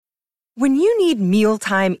When you need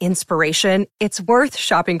mealtime inspiration, it's worth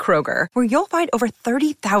shopping Kroger, where you'll find over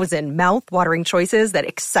 30,000 mouth-watering choices that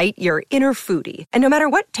excite your inner foodie. And no matter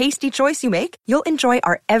what tasty choice you make, you'll enjoy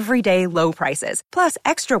our everyday low prices, plus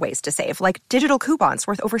extra ways to save, like digital coupons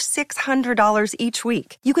worth over $600 each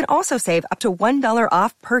week. You can also save up to $1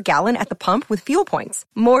 off per gallon at the pump with fuel points.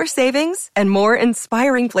 More savings and more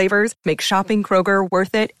inspiring flavors make shopping Kroger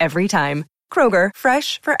worth it every time. Kroger,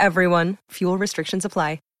 fresh for everyone. Fuel restrictions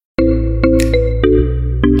apply.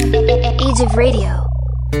 Age of Radio.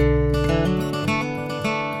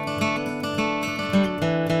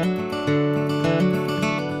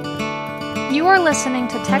 You are listening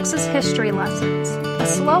to Texas History Lessons, a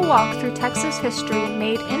slow walk through Texas history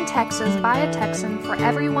made in Texas by a Texan for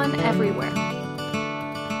everyone, everywhere.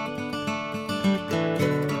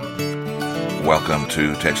 Welcome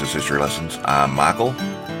to Texas History Lessons. I'm Michael.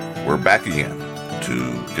 We're back again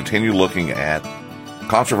to continue looking at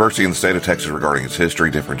controversy in the state of Texas regarding its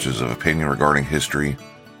history, differences of opinion regarding history,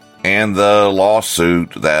 and the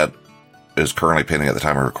lawsuit that is currently pending at the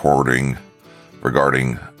time of recording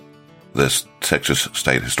regarding this Texas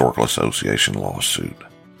State Historical Association lawsuit.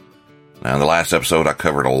 Now, in the last episode, I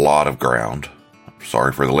covered a lot of ground.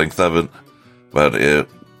 Sorry for the length of it, but it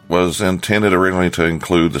was intended originally to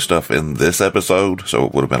include the stuff in this episode, so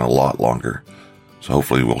it would have been a lot longer. So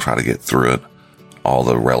hopefully we'll try to get through it, all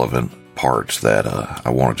the relevant parts that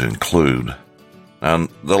I wanted to include. Now, in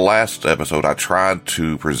the last episode, I tried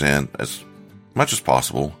to present as much as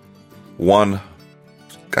possible one,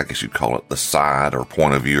 I guess you'd call it the side or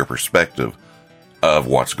point of view or perspective of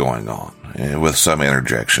what's going on, and with some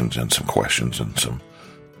interjections and some questions and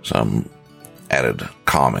some added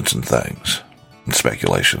comments and things, and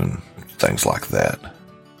speculation and things like that.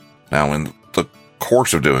 Now, in the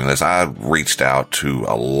course of doing this, I reached out to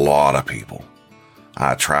a lot of people.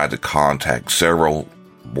 I tried to contact several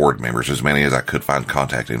board members, as many as I could find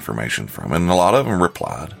contact information from, and a lot of them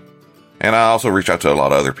replied. And I also reached out to a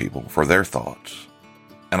lot of other people for their thoughts.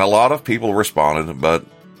 And a lot of people responded, but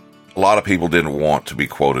a lot of people didn't want to be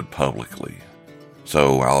quoted publicly.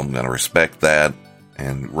 So I'm going to respect that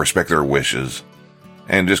and respect their wishes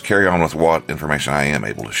and just carry on with what information I am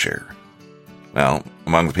able to share. Now,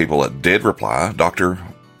 among the people that did reply, Dr.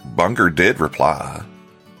 Bunger did reply.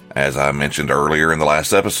 As I mentioned earlier in the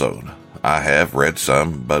last episode, I have read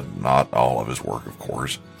some, but not all of his work, of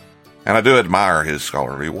course, and I do admire his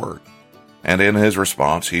scholarly work. And in his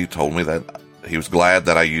response, he told me that he was glad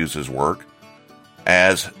that I used his work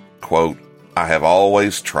as, quote, I have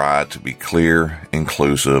always tried to be clear,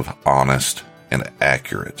 inclusive, honest, and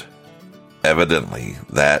accurate. Evidently,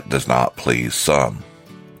 that does not please some,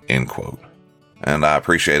 end quote. And I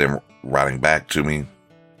appreciate him writing back to me.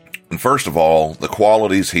 And first of all, the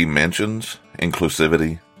qualities he mentions,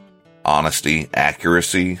 inclusivity, honesty,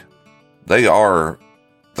 accuracy, they are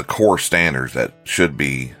the core standards that should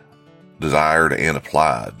be desired and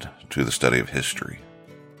applied to the study of history.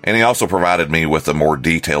 And he also provided me with a more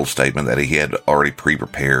detailed statement that he had already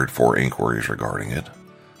pre-prepared for inquiries regarding it.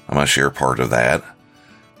 I'm going to share part of that.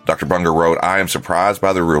 Dr. Bunger wrote, I am surprised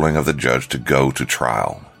by the ruling of the judge to go to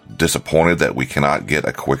trial, disappointed that we cannot get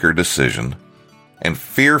a quicker decision, and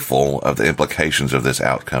fearful of the implications of this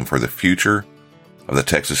outcome for the future of the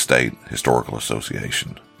Texas State Historical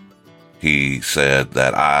Association. He said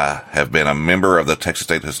that I have been a member of the Texas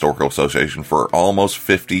State Historical Association for almost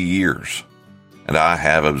 50 years, and I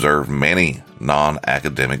have observed many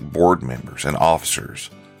non-academic board members and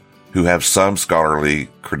officers who have some scholarly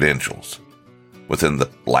credentials. Within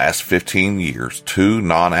the last 15 years, 2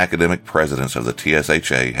 non-academic presidents of the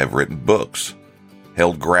TSHA have written books,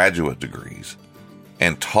 held graduate degrees,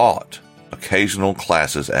 and taught occasional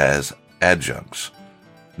classes as adjuncts.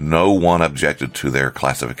 No one objected to their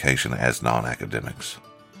classification as non-academics.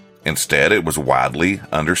 Instead, it was widely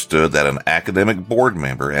understood that an academic board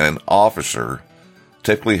member and an officer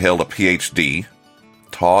typically held a PhD,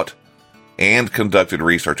 taught and conducted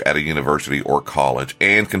research at a university or college,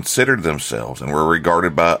 and considered themselves and were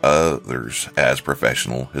regarded by others as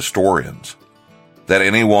professional historians. That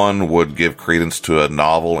anyone would give credence to a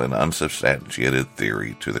novel and unsubstantiated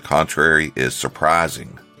theory to the contrary is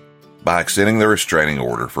surprising. By extending the restraining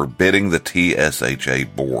order forbidding the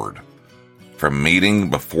TSHA board from meeting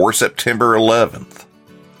before September 11th,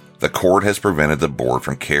 the court has prevented the board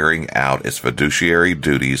from carrying out its fiduciary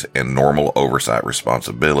duties and normal oversight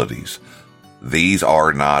responsibilities. These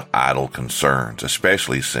are not idle concerns,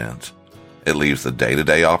 especially since it leaves the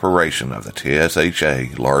day-to-day operation of the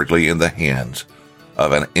TSHA largely in the hands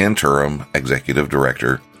of an interim executive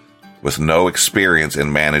director with no experience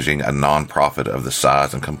in managing a nonprofit of the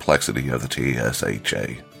size and complexity of the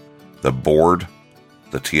TSHA. The board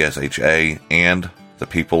the TSHA and the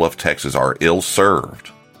people of Texas are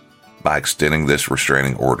ill-served by extending this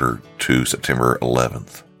restraining order to September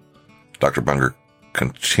 11th. Dr. Bunger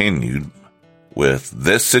continued with,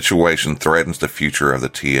 this situation threatens the future of the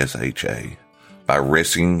TSHA by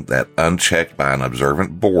risking that, unchecked by an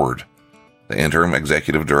observant board, the interim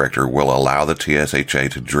executive director will allow the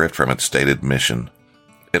TSHA to drift from its stated mission.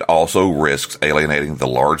 It also risks alienating the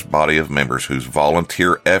large body of members whose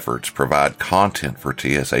volunteer efforts provide content for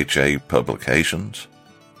TSHA publications,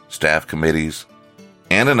 staff committees,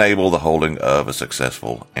 and enable the holding of a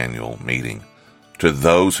successful annual meeting. To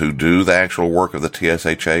those who do the actual work of the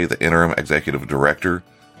TSHA, the interim executive director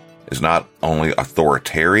is not only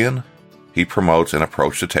authoritarian, he promotes an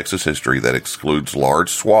approach to Texas history that excludes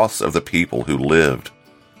large swaths of the people who lived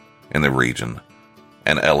in the region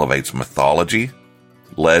and elevates mythology,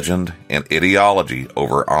 legend, and ideology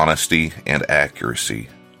over honesty and accuracy.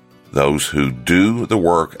 Those who do the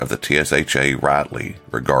work of the TSHA rightly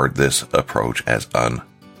regard this approach as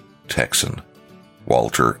un-Texan.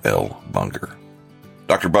 Walter L. Bunger.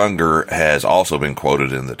 Dr. Bunger has also been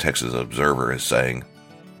quoted in the Texas Observer as saying,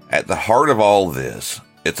 "At the heart of all this,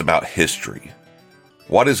 it's about history.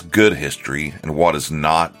 What is good history and what is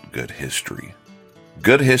not good history?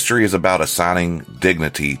 Good history is about assigning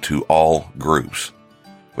dignity to all groups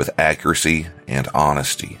with accuracy and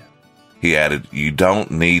honesty." He added, "You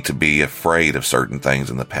don't need to be afraid of certain things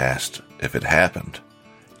in the past if it happened.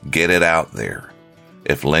 Get it out there.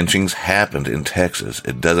 If lynchings happened in Texas,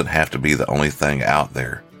 it doesn't have to be the only thing out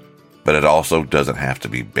there, but it also doesn't have to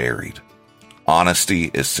be buried.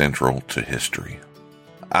 Honesty is central to history."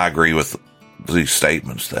 I agree with these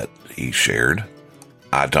statements that he shared.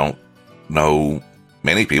 I don't know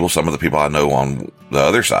many people, some of the people I know on the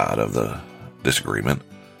other side of the disagreement,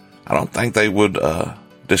 I don't think they would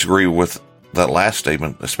disagree with that last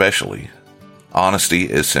statement especially. Honesty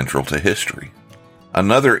is central to history.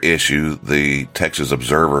 Another issue the Texas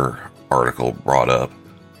Observer article brought up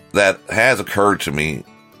that has occurred to me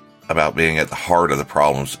about being at the heart of the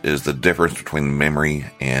problems is the difference between memory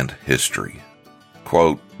and history.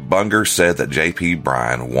 Quote, Bunger said that J.P.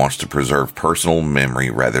 Bryan wants to preserve personal memory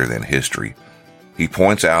rather than history. He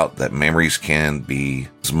points out that memories can be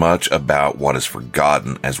as much about what is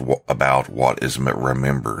forgotten as about what is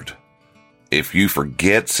remembered. If you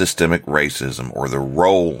forget systemic racism or the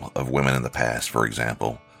role of women in the past, for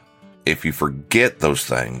example, if you forget those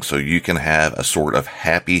things so you can have a sort of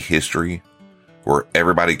happy history where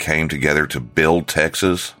everybody came together to build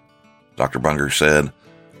Texas, Dr. Bunger said,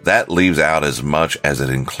 that leaves out as much as it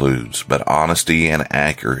includes, but honesty and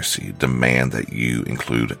accuracy demand that you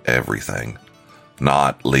include everything,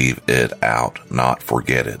 not leave it out, not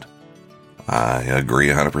forget it. I agree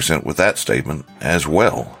 100% with that statement as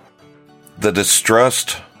well. The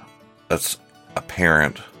distrust that's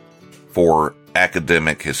apparent for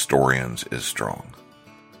academic historians is strong.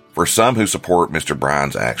 For some who support Mr.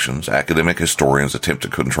 Bryan's actions, academic historians' attempt to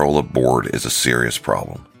control the board is a serious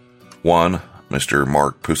problem. One, Mr.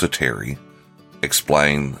 Mark Pusateri,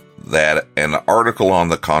 explained that an article on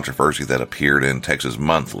the controversy that appeared in Texas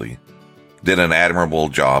Monthly did an admirable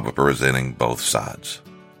job of presenting both sides,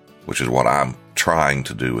 which is what I'm trying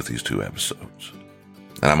to do with these two episodes.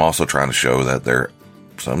 And I'm also trying to show that there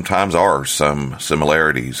sometimes are some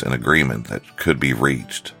similarities in agreement that could be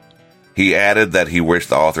reached. He added that he wished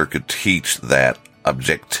the author could teach that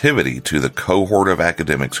objectivity to the cohort of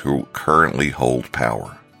academics who currently hold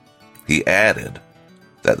power. He added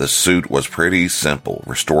that the suit was pretty simple,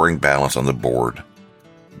 restoring balance on the board,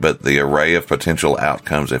 but the array of potential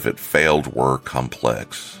outcomes if it failed were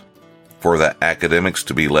complex. For the academics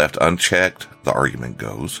to be left unchecked, the argument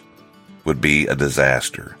goes, would be a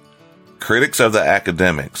disaster. Critics of the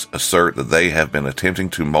academics assert that they have been attempting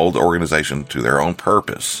to mold the organization to their own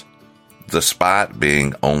purpose, despite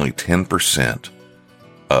being only 10%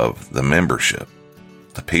 of the membership.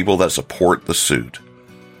 The people that support the suit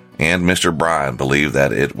and Mr. Bryan believe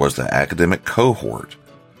that it was the academic cohort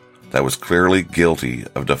that was clearly guilty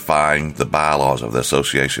of defying the bylaws of the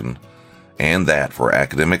association, and that for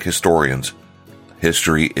academic historians,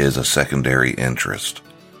 history is a secondary interest.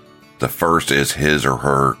 The first is his or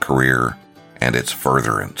her career and its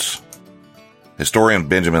furtherance. Historian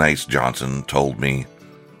Benjamin H. Johnson told me,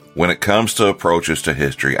 when it comes to approaches to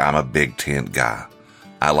history, I'm a big tent guy.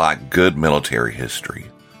 I like good military history,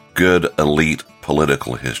 good elite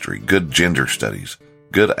political history, good gender studies,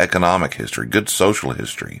 good economic history, good social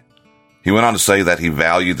history. He went on to say that he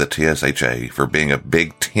valued the TSHA for being a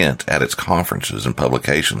big tent at its conferences and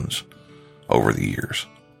publications over the years.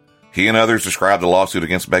 He and others described the lawsuit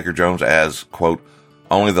against Baker Jones as, quote,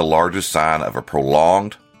 only the largest sign of a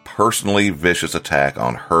prolonged personally vicious attack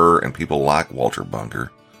on her and people like Walter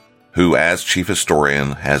Bunker, who as chief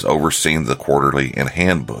historian has overseen the quarterly and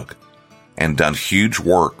handbook and done huge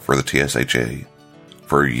work for the TSHA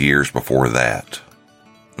for years before that.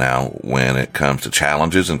 Now, when it comes to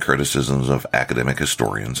challenges and criticisms of academic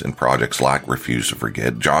historians in projects like Refuse to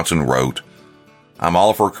Forget, Johnson wrote, "I'm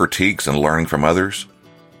all for critiques and learning from others,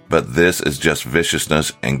 but this is just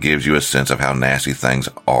viciousness and gives you a sense of how nasty things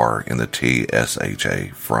are in the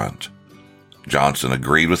TSHA front." Johnson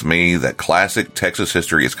agreed with me that classic Texas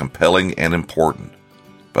history is compelling and important,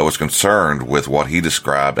 but was concerned with what he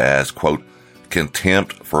described as, quote,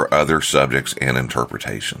 contempt for other subjects and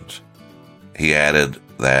interpretations. He added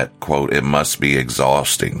that, quote, it must be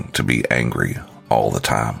exhausting to be angry all the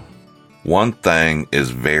time. One thing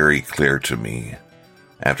is very clear to me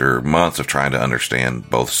after months of trying to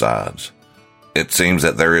understand both sides. It seems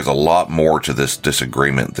that there is a lot more to this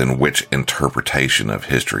disagreement than which interpretation of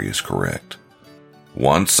history is correct.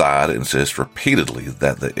 One side insists repeatedly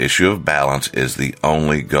that the issue of balance is the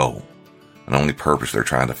only goal and only purpose they're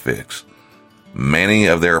trying to fix. Many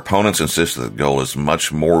of their opponents insist that the goal is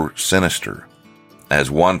much more sinister. As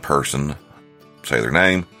one person, say their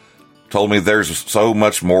name, told me there's so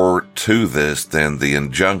much more to this than the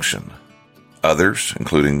injunction. Others,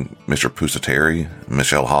 including Mr. Pusateri,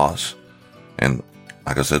 Michelle Haas, and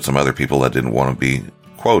like I said, some other people that didn't want to be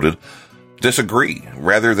quoted, disagree.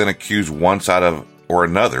 Rather than accuse one side of or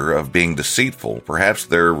another of being deceitful, perhaps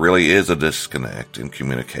there really is a disconnect in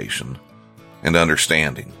communication and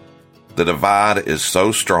understanding. The divide is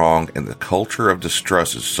so strong and the culture of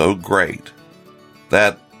distrust is so great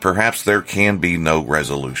that perhaps there can be no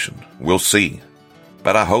resolution. We'll see,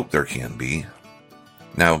 but I hope there can be.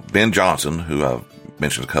 Now, Ben Johnson, who I've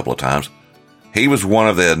mentioned a couple of times, he was one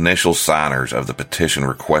of the initial signers of the petition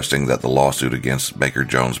requesting that the lawsuit against Baker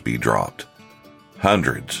Jones be dropped.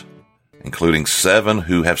 Hundreds, including 7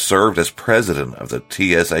 who have served as president of the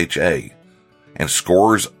TSHA and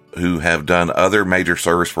scores who have done other major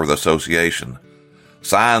service for the association,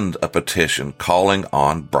 signed a petition calling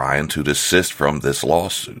on Bryan to desist from this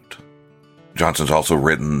lawsuit. Johnson's also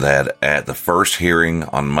written that at the first hearing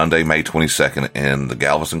on Monday, May 22nd in the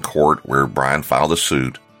Galveston court where Bryan filed the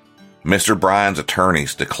suit, Mr. Bryan's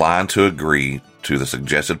attorneys declined to agree to the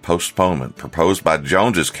suggested postponement proposed by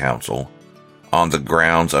Jones's counsel on the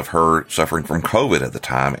grounds of her suffering from COVID at the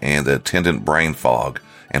time and the attendant brain fog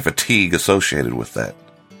and fatigue associated with that.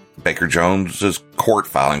 Baker Jones's court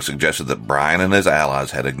filing suggested that Bryan and his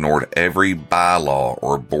allies had ignored every bylaw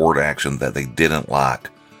or board action that they didn't like,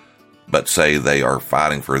 but say they are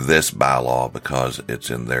fighting for this bylaw because it's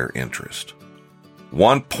in their interest.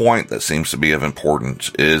 One point that seems to be of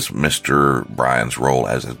importance is Mr. Bryan's role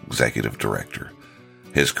as executive director.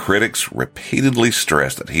 His critics repeatedly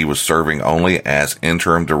stressed that he was serving only as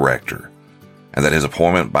interim director and that his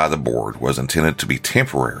appointment by the board was intended to be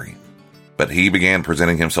temporary, but he began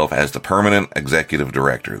presenting himself as the permanent executive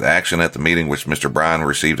director. The action at the meeting which Mr. Bryan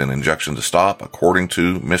received an injunction to stop, according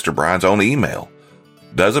to Mr. Bryan's own email,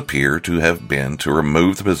 does appear to have been to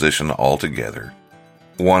remove the position altogether.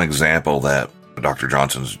 One example that Dr.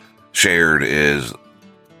 Johnson's shared is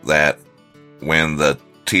that when the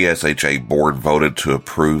TSHA board voted to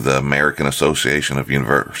approve the American Association of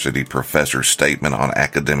University Professors Statement on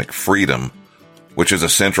Academic Freedom, which is a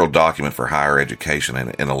central document for higher education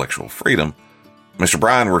and intellectual freedom, Mr.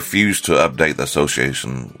 Bryan refused to update the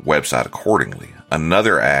association website accordingly.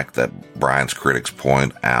 Another act that Bryan's critics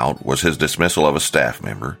point out was his dismissal of a staff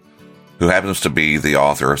member who happens to be the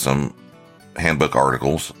author of some handbook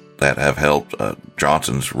articles that have helped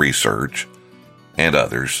Johnson's research and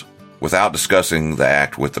others without discussing the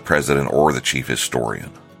act with the president or the chief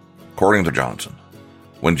historian. According to Johnson,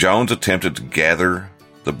 when Jones attempted to gather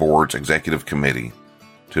the board's executive committee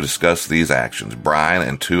to discuss these actions, Bryan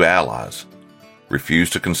and 2 allies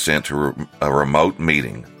refused to consent to a remote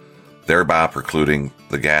meeting, thereby precluding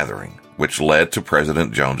the gathering, which led to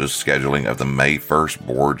President Jones's scheduling of the May 1st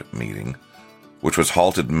board meeting, which was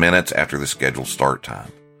halted minutes after the scheduled start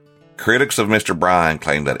time. Critics of Mr. Bryan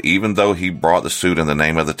claim that even though he brought the suit in the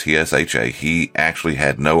name of the TSHA, he actually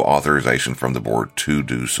had no authorization from the board to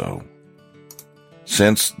do so.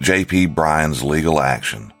 Since J.P. Bryan's legal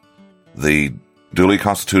action, the duly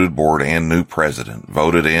constituted board and new president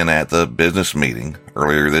voted in at the business meeting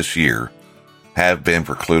earlier this year have been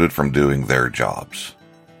precluded from doing their jobs.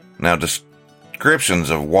 Now, descriptions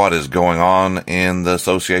of what is going on in the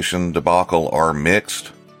association debacle are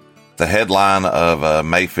mixed. The headline of a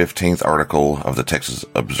May 15th article of the Texas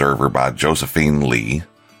Observer by Josephine Lee,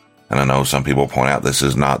 and I know some people point out this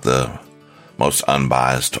is not the most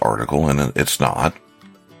unbiased article, and it's not.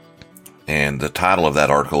 And the title of that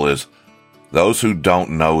article is Those Who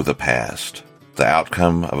Don't Know the Past, the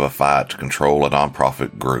Outcome of a Fight to Control a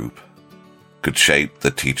Nonprofit Group Could Shape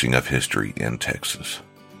the Teaching of History in Texas.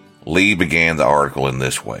 Lee began the article in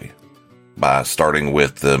this way, by starting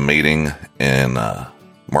with the meeting in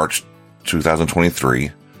March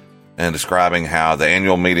 2023 and describing how the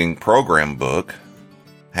annual meeting program book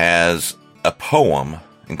has a poem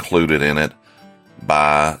included in it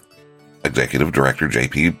by Executive Director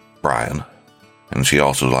J.P. Bryan. And she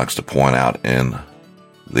also likes to point out in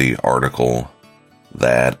the article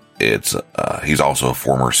that he's also a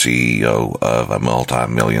former CEO of a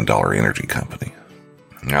multi-million-dollar energy company.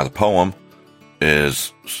 Now, the poem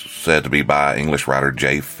is said to be by English writer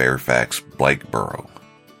J. Fairfax Blakeborough.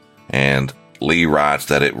 And Lee writes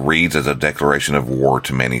that it reads as a declaration of war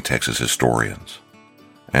to many Texas historians.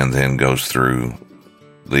 And then goes through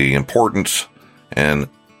the importance and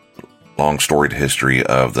long storied history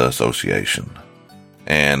of the association.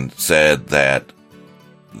 And said that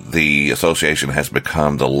the association has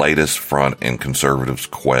become the latest front in conservatives'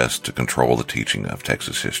 quest to control the teaching of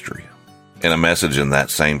Texas history. In a message in that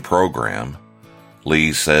same program,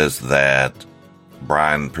 Lee says that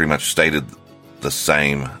Bryan pretty much stated the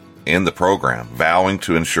same in the program, vowing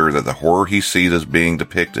to ensure that the horror he sees as being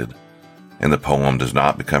depicted in the poem does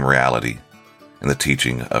not become reality in the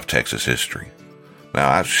teaching of Texas history. Now,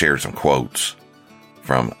 I've shared some quotes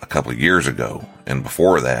from a couple of years ago and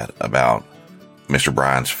before that about Mr.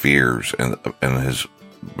 Bryan's fears and his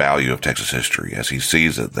value of Texas history as he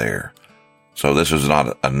sees it there. So this is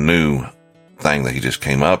not a new thing that he just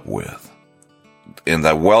came up with. In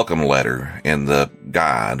the welcome letter, in the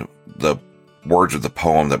guide, the words of the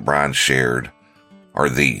poem that Bryan shared are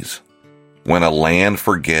these. When a land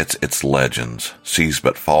forgets its legends, sees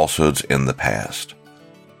but falsehoods in the past.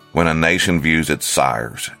 When a nation views its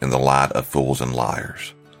sires in the light of fools and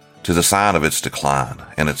liars, 'tis a sign of its decline,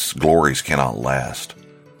 and its glories cannot last.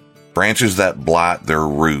 Branches that blight their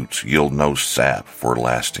roots yield no sap for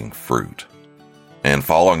lasting fruit. And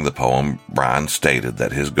following the poem, Bryan stated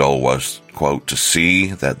that his goal was, quote, to see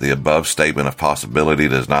that the above statement of possibility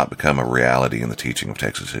does not become a reality in the teaching of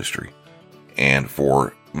Texas history. And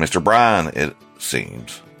for Mr. Bryan, it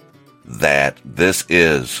seems that this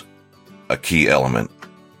is a key element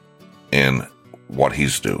in what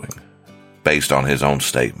he's doing, based on his own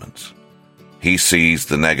statements. He sees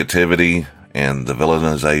the negativity and the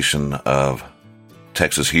villainization of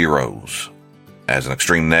Texas heroes as an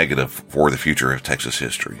extreme negative for the future of Texas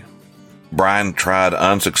history. Bryan tried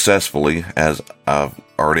unsuccessfully, as I've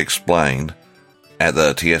already explained, at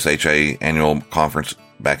the TSHA annual conference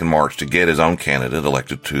back in March to get his own candidate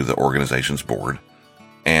elected to the organization's board.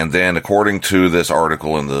 And then, according to this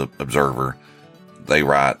article in the Observer, they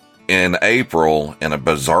write, in April, in a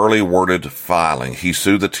bizarrely worded filing, he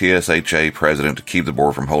sued the TSHA president to keep the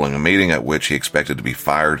board from holding a meeting at which he expected to be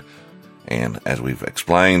fired. And as we've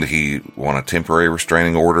explained, he won a temporary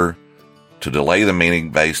restraining order to delay the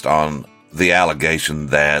meeting based on the allegation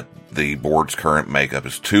that the board's current makeup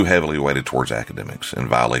is too heavily weighted towards academics in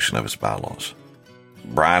violation of its bylaws.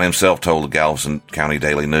 Bryan himself told the Galveston County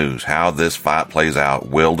Daily News, how this fight plays out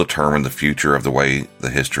will determine the future of the way the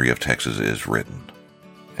history of Texas is written.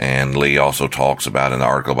 And Lee also talks about in the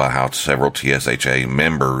article about how several TSHA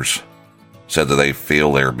members said that they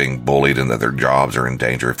feel they're being bullied and that their jobs are in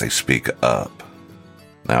danger if they speak up.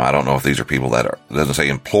 Now, I don't know if these are people that are, it doesn't say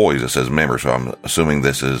employees, it says members, so I'm assuming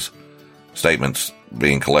this is statements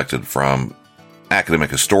being collected from academic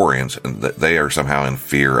historians and that they are somehow in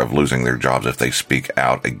fear of losing their jobs if they speak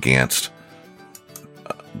out against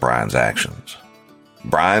Bryan's actions.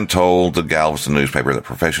 Bryan told the Galveston newspaper that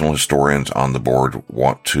professional historians on the board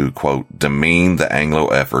want to, quote, demean the Anglo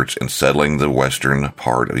efforts in settling the western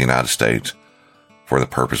part of the United States for the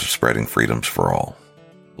purpose of spreading freedoms for all.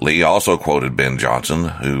 Lee also quoted Ben Johnson,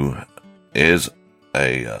 who is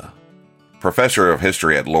a professor of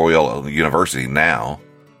history at Loyola University now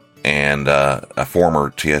and a former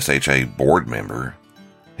TSHA board member.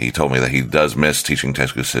 He told me that he does miss teaching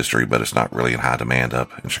Texas history, but it's not really in high demand up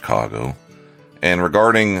in Chicago. And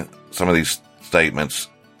regarding some of these statements,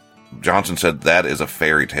 Johnson said that is a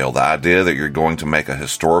fairy tale. The idea that you're going to make a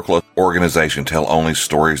historical organization tell only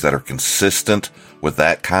stories that are consistent with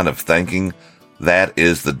that kind of thinking, that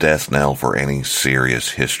is the death knell for any serious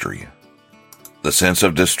history. The sense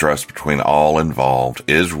of distrust between all involved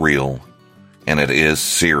is real, and it is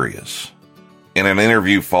serious. In an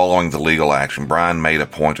interview following the legal action, Bryan made a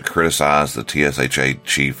point to criticize the TSHA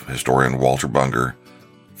chief historian Walter Bunger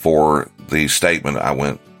for the statement I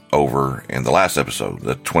went over in the last episode,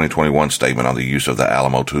 the 2021 statement on the use of the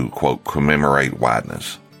Alamo to, quote, commemorate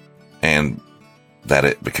whiteness, and that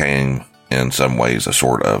it became in some ways a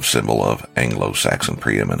sort of symbol of Anglo-Saxon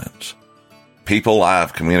preeminence. People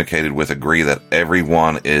I've communicated with agree that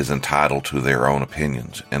everyone is entitled to their own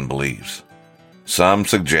opinions and beliefs. Some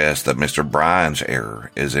suggest that Mr. Bryan's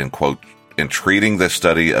error is in, quote, in treating the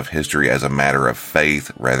study of history as a matter of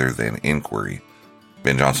faith rather than inquiry.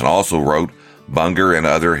 Ben Jonson also wrote, Bunger and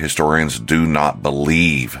other historians do not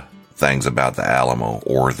believe things about the Alamo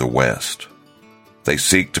or the West. They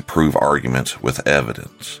seek to prove arguments with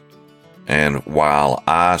evidence. And while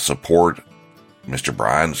I support Mr.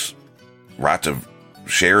 Bryan's right to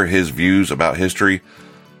share his views about history,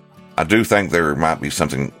 I do think there might be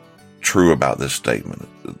something true about this statement.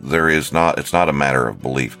 It's not a matter of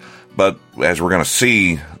belief. But as we're going to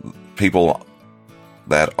see, people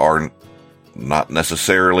that are not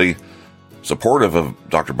necessarily supportive of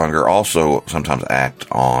Dr. Bunger also sometimes act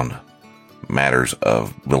on matters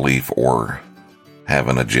of belief or have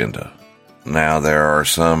an agenda. Now, there are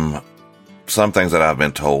some things that I've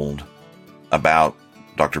been told about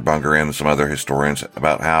Dr. Bunger and some other historians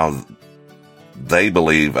about how they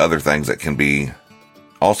believe other things that can be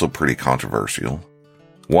also pretty controversial.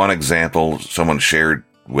 One example someone shared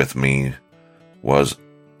with me was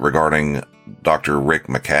regarding Dr. Rick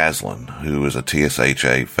McCaslin, who is a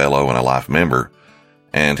TSHA fellow and a life member,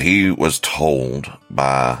 and he was told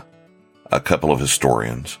by a couple of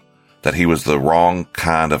historians that he was the wrong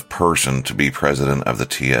kind of person to be president of the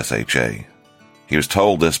TSHA. He was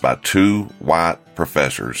told this by two white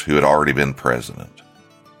professors who had already been president.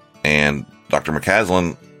 And Dr.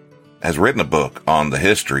 McCaslin has written a book on the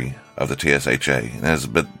history of the TSHA and has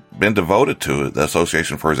been devoted to it, the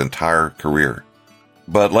association, for his entire career.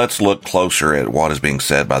 But let's look closer at what is being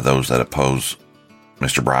said by those that oppose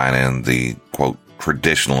Mr. Bryan and the, quote,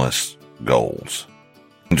 traditionalist goals.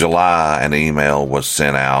 In July, an email was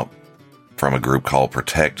sent out from a group called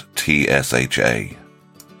Protect TSHA.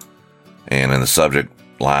 And in the subject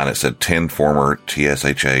line, it said 10 former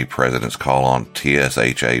TSHA presidents call on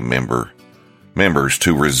TSHA members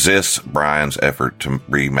to resist Bryan's effort to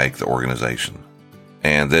remake the organization.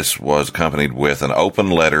 And this was accompanied with an open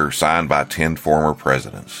letter signed by 10 former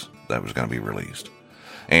presidents that was going to be released.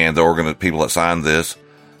 And the people that signed this,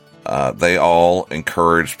 they all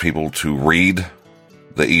encouraged people to read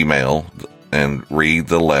the email and read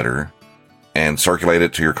the letter and circulate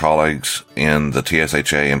it to your colleagues in the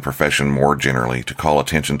TSHA and profession more generally, to call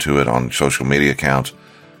attention to it on social media accounts,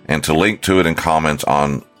 and to link to it in comments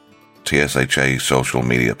on TSHA social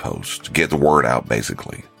media posts, to get the word out,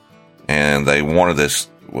 basically. And they wanted this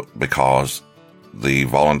because the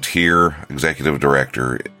volunteer executive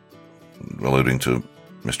director, alluding to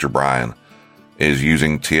Mr. Bryan, is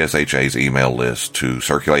using TSHA's email list to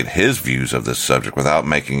circulate his views of this subject without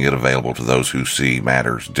making it available to those who see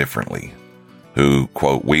matters differently, who,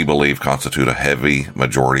 quote, we believe constitute a heavy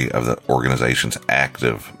majority of the organization's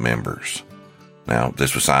active members. Now,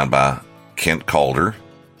 this was signed by Kent Calder,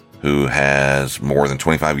 who has more than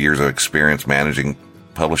 25 years of experience managing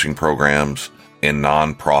publishing programs in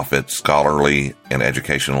nonprofit, scholarly, and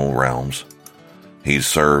educational realms. He's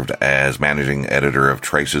served as managing editor of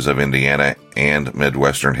Traces of Indiana and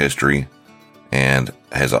Midwestern History, and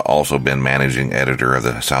has also been managing editor of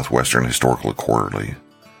the Southwestern Historical Quarterly,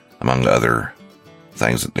 among other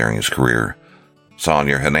things during his career.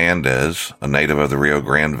 Sonia Hernandez, a native of the Rio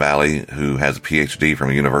Grande Valley who has a PhD from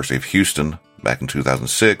the University of Houston back in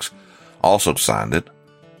 2006, also signed it.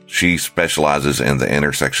 She specializes in the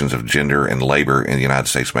intersections of gender and labor in the United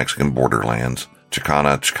States-Mexican borderlands,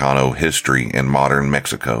 Chicano history in modern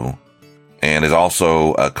Mexico, and is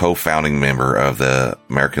also a co-founding member of the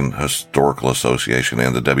American Historical Association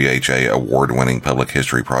and the WHA award-winning public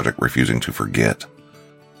history project Refusing to Forget.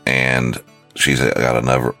 And she's got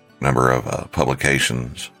a number of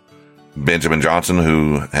publications. Benjamin Jonson,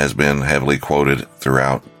 who has been heavily quoted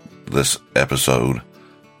throughout this episode,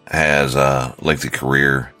 has a lengthy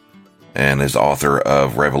career and is author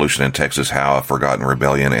of Revolution in Texas, How a Forgotten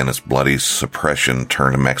Rebellion and Its Bloody Suppression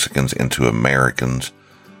Turned Mexicans into Americans,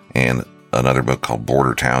 and another book called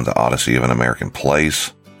Border Town, The Odyssey of an American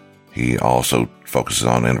Place. He also focuses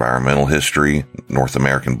on environmental history, North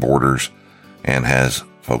American borders, and has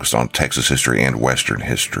focused on Texas history and Western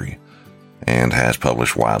history, and has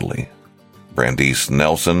published widely. Brandeis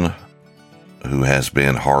Nelson, who has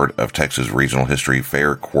been Heart of Texas Regional History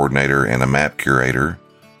Fair Coordinator and a map curator,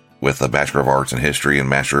 with a Bachelor of Arts in History and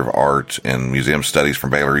Master of Arts in Museum Studies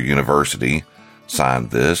from Baylor University,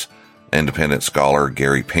 signed this. Independent scholar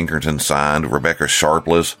Gary Pinkerton signed. Rebecca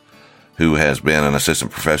Sharpless, who has been an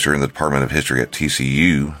assistant professor in the Department of History at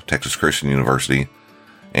TCU, Texas Christian University,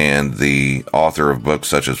 and the author of books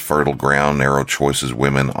such as Fertile Ground, Narrow Choices,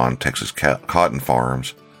 Women on Texas Cotton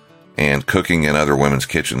Farms, and Cooking in Other Women's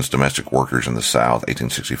Kitchens, Domestic Workers in the South,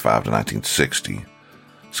 1865 to 1960.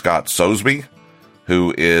 Scott Sosebee,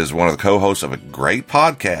 who is one of the co-hosts of a great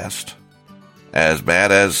podcast, as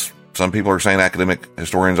bad as some people are saying academic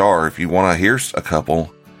historians are. If you want to hear a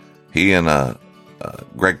couple, he and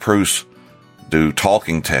Greg Preuss do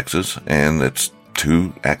Talking Texas, and it's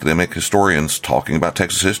two academic historians talking about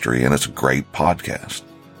Texas history, and it's a great podcast.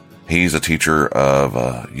 He's a teacher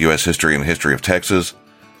of U.S. history and history of Texas,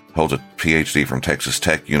 holds a PhD from Texas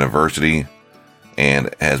Tech University,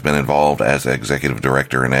 and has been involved as executive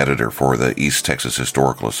director and editor for the East Texas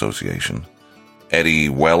Historical Association. Eddie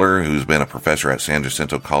Weller, who's been a professor at San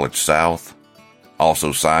Jacinto College South,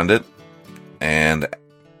 also signed it. And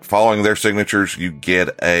following their signatures, you get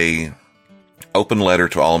a open letter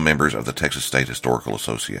to all members of the Texas State Historical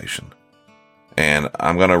Association. And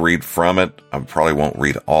I'm going to read from it. I probably won't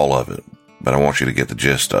read all of it, but I want you to get the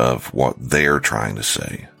gist of what they're trying to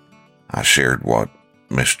say. I shared what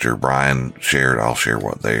Mr. Brian shared. I'll share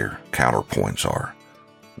what their counterpoints are.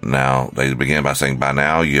 Now, they begin by saying, by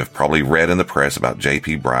now you have probably read in the press about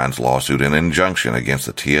J.P. Bryan's lawsuit and injunction against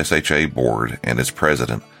the TSHA board and its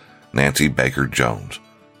president, Nancy Baker Jones.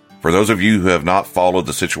 For those of you who have not followed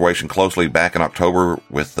the situation closely, back in October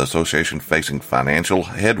with the association facing financial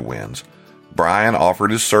headwinds, Bryan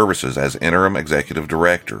offered his services as interim executive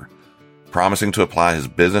director, promising to apply his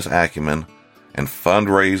business acumen and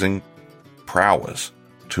fundraising prowess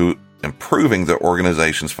to improving the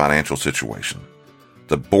organization's financial situation.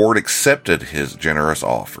 The board accepted his generous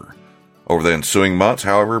offer. Over the ensuing months,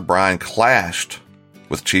 however, Bryan clashed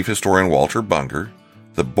with Chief Historian Walter Bunger,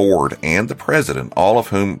 the board, and the president, all of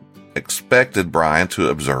whom expected Bryan to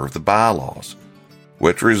observe the bylaws,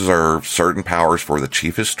 which reserve certain powers for the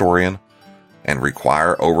Chief Historian and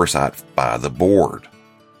require oversight by the board.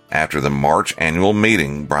 After the March annual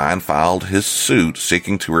meeting, Bryan filed his suit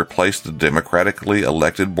seeking to replace the democratically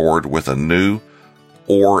elected board with a new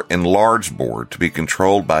or enlarged board to be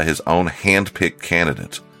controlled by his own hand-picked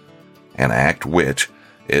candidates, an act which,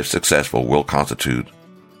 if successful, will constitute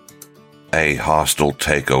a hostile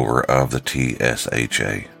takeover of the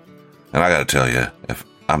TSHA. And I gotta tell you,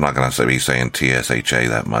 I'm not gonna be saying TSHA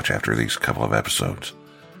that much after these couple of episodes.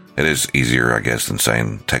 It is easier, I guess, than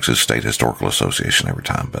saying Texas State Historical Association every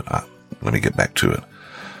time, but let me get back to it.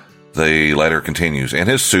 The letter continues. In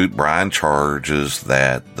his suit, Bryan charges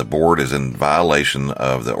that the board is in violation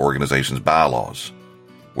of the organization's bylaws,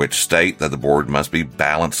 which state that the board must be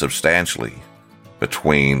balanced substantially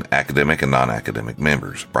between academic and non-academic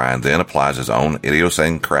members. Bryan then applies his own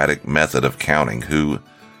idiosyncratic method of counting who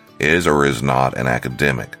is or is not an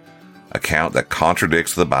academic, a count that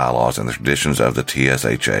contradicts the bylaws and the traditions of the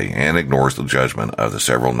TSHA and ignores the judgment of the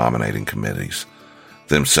several nominating committees,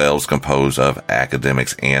 themselves composed of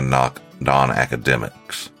academics and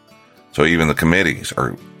non-academics. So even the committees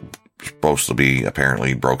are supposed to be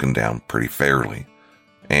apparently broken down pretty fairly.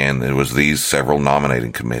 And it was these several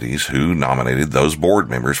nominating committees who nominated those board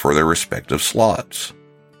members for their respective slots.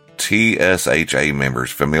 TSHA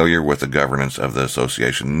members familiar with the governance of the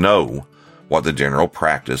association know what the general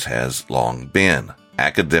practice has long been.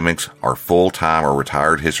 Academics are full-time or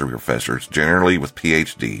retired history professors, generally with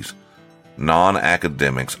PhDs.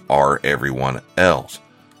 Non-academics are everyone else.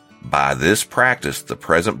 By this practice, the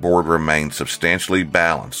present board remains substantially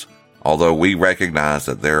balanced, although we recognize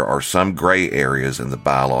that there are some gray areas in the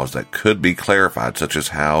bylaws that could be clarified, such as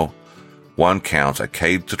how one counts a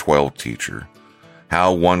K-12 teacher,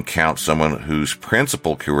 how one counts someone whose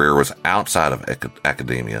principal career was outside of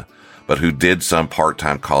academia, but who did some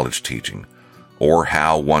part-time college teaching, or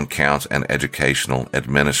how one counts an educational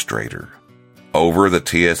administrator. Over the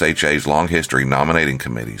TSHA's long history, nominating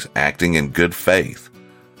committees, acting in good faith,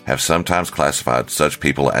 have sometimes classified such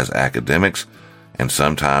people as academics and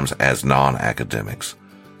sometimes as non-academics.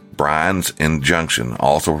 Bryan's injunction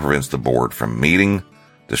also prevents the board from meeting,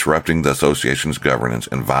 disrupting the association's governance,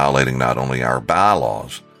 and violating not only our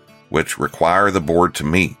bylaws, which require the board to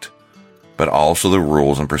meet, but also the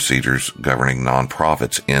rules and procedures governing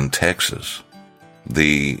nonprofits in Texas.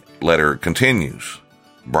 The letter continues.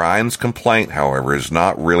 Bryan's complaint, however, is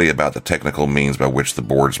not really about the technical means by which the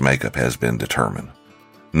board's makeup has been determined.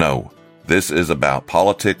 No, this is about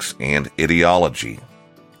politics and ideology.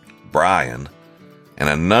 Bryan, in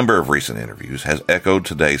a number of recent interviews, has echoed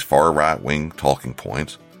today's far right-wing talking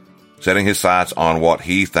points, setting his sights on what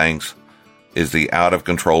he thinks is the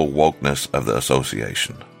out-of-control wokeness of the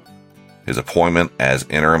association. His appointment as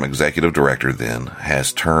interim executive director, then,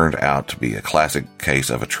 has turned out to be a classic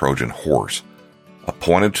case of a Trojan horse,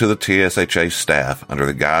 appointed to the TSHA staff under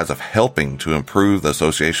the guise of helping to improve the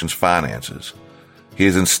association's finances, He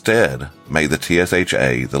has instead made the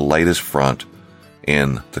TSHA the latest front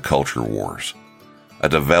in the culture wars, a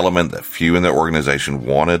development that few in the organization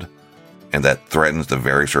wanted and that threatens the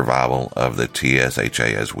very survival of the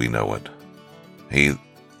TSHA as we know it.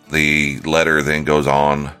 The letter then goes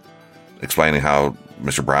on explaining how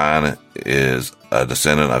Mr. Bryan is a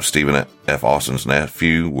descendant of Stephen F. Austin's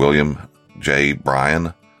nephew, William J.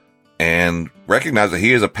 Bryan, and recognize that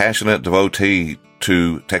he is a passionate devotee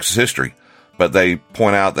to Texas history. But they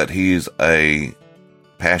point out that he's a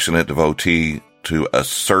passionate devotee to a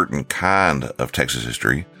certain kind of Texas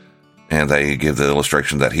history. And they give the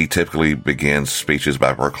illustration that he typically begins speeches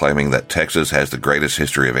by proclaiming that Texas has the greatest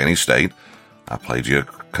history of any state. I played you a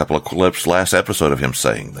couple of clips last episode of him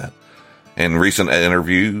saying that. In recent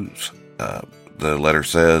interviews, the letter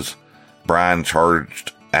says, Bryan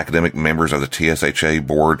charged academic members of the TSHA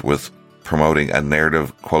board with promoting a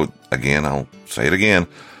narrative, quote, again, I'll say it again,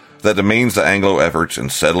 that demeans the Anglo efforts in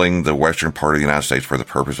settling the western part of the United States for the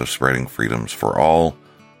purpose of spreading freedoms for all.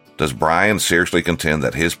 Does Bryan seriously contend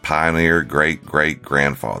that his pioneer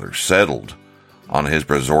great-great-grandfather settled on his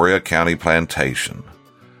Brazoria County plantation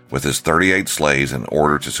with his 38 slaves in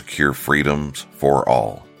order to secure freedoms for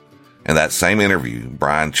all? In that same interview,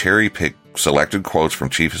 Bryan cherry-picked selected quotes from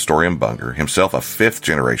Chief Historian Bunger, himself a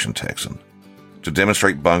fifth-generation Texan, to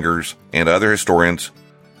demonstrate Bunger's and other historians'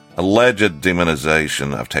 alleged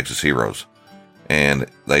demonization of Texas heroes. And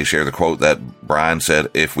they share the quote that Bryan said,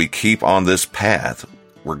 "If we keep on this path,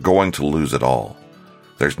 we're going to lose it all.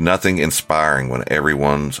 There's nothing inspiring when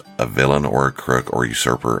everyone's a villain or a crook or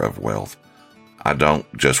usurper of wealth. I don't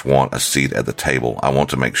just want a seat at the table. I want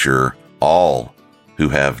to make sure all who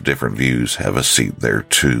have different views have a seat there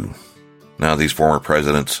too." Now, these former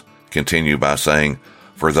presidents continue by saying,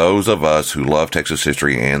 "For those of us who love Texas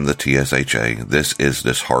history and the TSHA, this is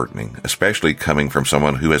disheartening, especially coming from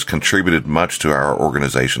someone who has contributed much to our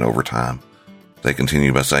organization over time." They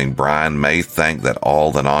continue by saying, Bryan may think that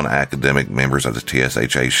all the non-academic members of the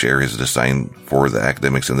TSHA share his disdain for the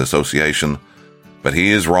academics in the association, but he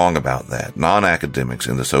is wrong about that. Non-academics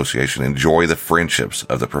in the association enjoy the friendships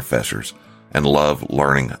of the professors and love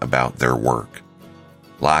learning about their work.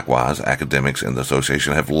 Likewise, academics in the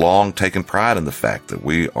association have long taken pride in the fact that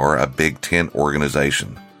we are a Big Ten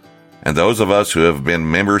organization, and those of us who have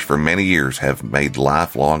been members for many years have made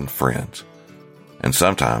lifelong friends, and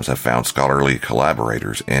sometimes have found scholarly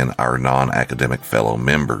collaborators in our non-academic fellow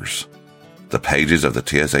members. The pages of the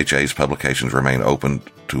TSHA's publications remain open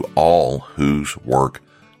to all whose work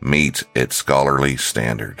meets its scholarly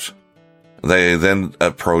standards. They then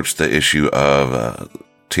approach the issue of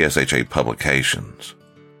TSHA publications.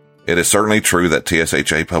 It is certainly true that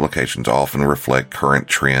TSHA publications often reflect current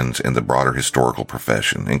trends in the broader historical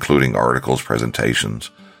profession, including articles,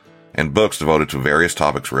 presentations, and books devoted to various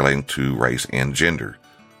topics relating to race and gender.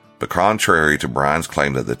 But contrary to Bryan's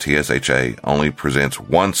claim that the TSHA only presents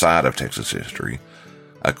one side of Texas history,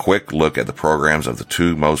 a quick look at the programs of the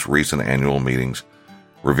two most recent annual meetings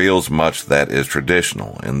reveals much that is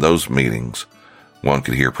traditional. In those meetings, one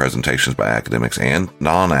could hear presentations by academics and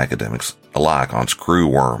non-academics alike on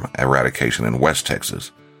screwworm eradication in West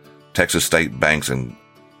Texas, Texas state banks in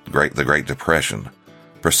the Great Depression,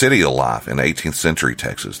 presidial life in 18th century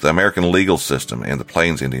Texas, the American legal system and the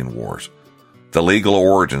Plains Indian Wars, the legal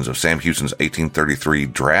origins of Sam Houston's 1833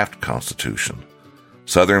 draft constitution,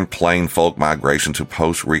 Southern plain folk migration to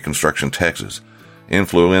post-Reconstruction Texas,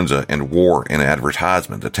 influenza and war in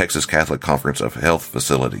advertisement, the Texas Catholic Conference of Health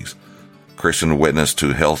Facilities, Christian witness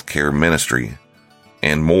to health care ministry,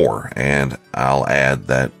 and more. And I'll add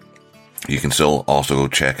that you can still also go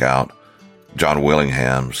check out John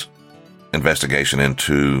Willingham's investigation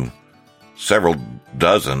into several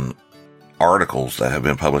dozen articles that have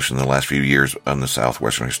been published in the last few years on the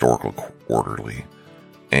Southwestern Historical Quarterly,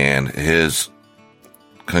 and his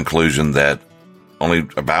conclusion that only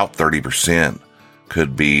about 30%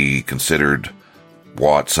 could be considered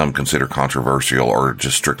what some consider controversial or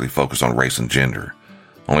just strictly focused on race and gender.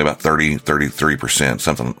 Only about 33%,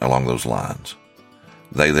 something along those lines.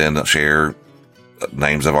 They then share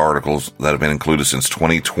names of articles that have been included since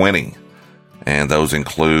 2020, and those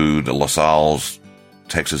include LaSalle's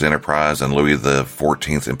Texas Enterprise and Louis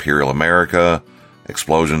XIV Imperial America,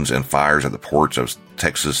 explosions and fires at the ports of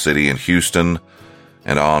Texas City and Houston,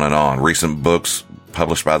 and on and on. Recent books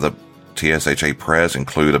published by the TSHA Press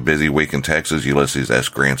include A Busy Week in Texas, Ulysses S.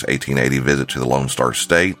 Grant's 1880 visit to the Lone Star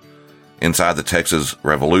State, Inside the Texas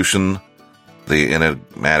Revolution, the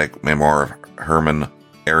enigmatic memoir of Herman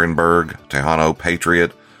Ehrenberg, Tejano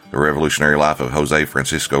Patriot, The Revolutionary Life of Jose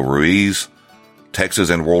Francisco Ruiz,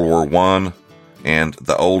 Texas in World War I, and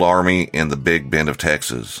The Old Army in the Big Bend of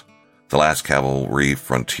Texas, The Last Cavalry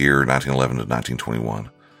Frontier, 1911 to 1921.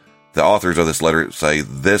 The authors of this letter say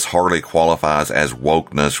this hardly qualifies as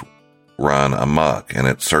wokeness run amok, and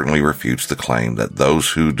it certainly refutes the claim that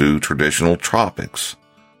those who do traditional tropics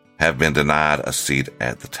have been denied a seat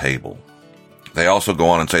at the table. They also go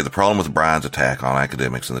on and say the problem with Brian's attack on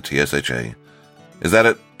academics in the TSHA is that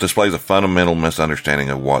it displays a fundamental misunderstanding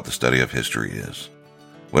of what the study of history is.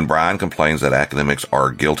 When Brian complains that academics are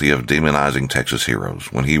guilty of demonizing Texas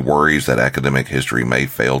heroes, when he worries that academic history may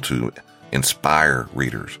fail to inspire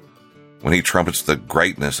readers, when he trumpets the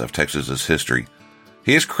greatness of Texas's history,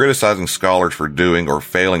 he is criticizing scholars for doing or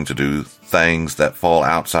failing to do things that fall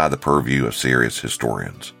outside the purview of serious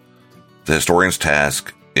historians. The historian's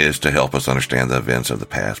task is to help us understand the events of the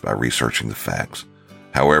past by researching the facts,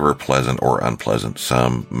 however pleasant or unpleasant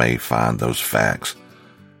some may find those facts,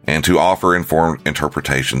 and to offer informed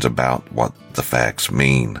interpretations about what the facts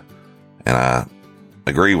mean. And I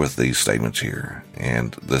agree with these statements here.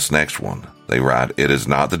 And this next one, they write, it is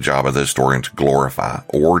not the job of the historian to glorify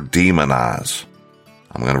or demonize.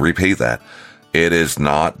 I'm going to repeat that. It is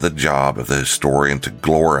not the job of the historian to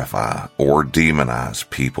glorify or demonize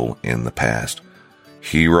people in the past.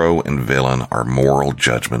 Hero and villain are moral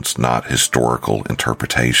judgments, not historical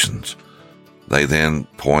interpretations. They then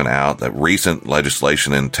point out that recent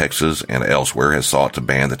legislation in Texas and elsewhere has sought to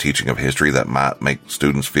ban the teaching of history that might make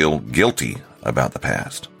students feel guilty about the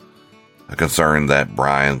past, a concern that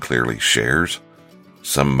Brian clearly shares.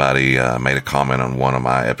 Somebody made a comment on one of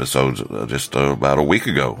my episodes just about a week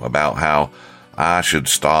ago about how I should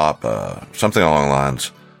stop, something along the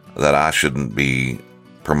lines that I shouldn't be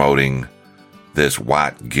promoting this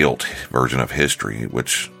white guilt version of history,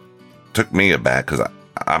 which took me aback because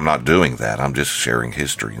I'm not doing that. I'm just sharing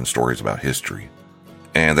history and stories about history.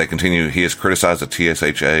 And they continue, he has criticized the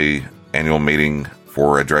TSHA annual meeting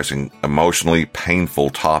for addressing emotionally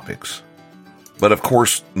painful topics. But of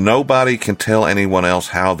course, nobody can tell anyone else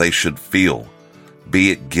how they should feel,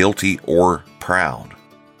 be it guilty or proud.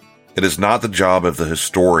 It is not the job of the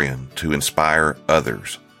historian to inspire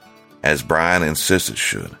others, as Brian insists it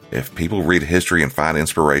should. If people read history and find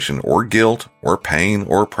inspiration or guilt or pain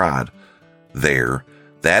or pride there,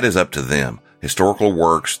 that is up to them. Historical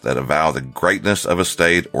works that avow the greatness of a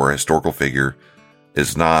state or a historical figure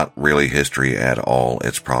is not really history at all.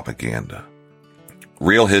 It's propaganda.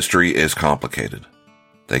 Real history is complicated.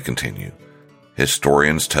 They continue.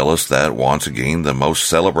 Historians tell us that once again, the most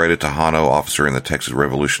celebrated Tejano officer in the Texas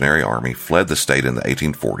Revolutionary Army fled the state in the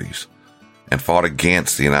 1840s and fought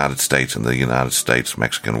against the United States in the United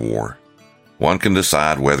States-Mexican War. One can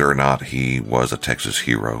decide whether or not he was a Texas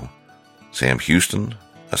hero. Sam Houston,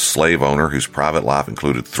 a slave owner whose private life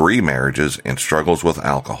included 3 marriages and struggles with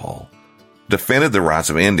alcohol, defended the rights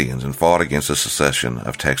of Indians and fought against the secession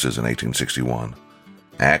of Texas in 1861,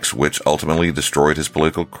 acts which ultimately destroyed his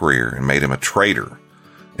political career and made him a traitor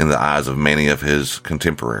in the eyes of many of his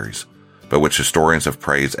contemporaries, but which historians have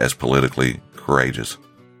praised as politically courageous.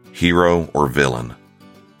 Hero or villain?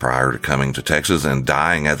 Prior to coming to Texas and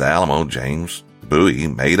dying at the Alamo, James Bowie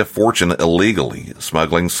made a fortune illegally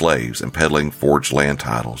smuggling slaves and peddling forged land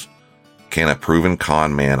titles. Can a proven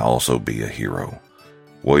con man also be a hero?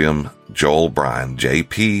 William Joel Bryan,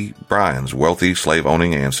 J.P. Bryan's wealthy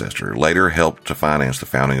slave-owning ancestor, later helped to finance the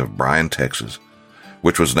founding of Bryan, Texas,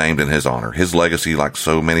 which was named in his honor. His legacy, like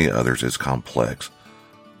so many others, is complex.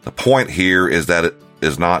 The point here is that it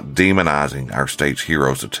is not demonizing our state's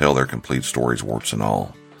heroes to tell their complete stories, warts and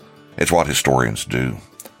all. It's what historians do.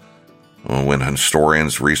 When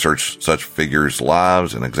historians research such figures'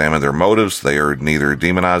 lives and examine their motives, they are neither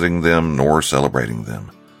demonizing them nor celebrating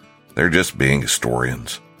them. They're just being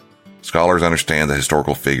historians. Scholars understand that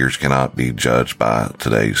historical figures cannot be judged by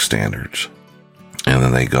today's standards. And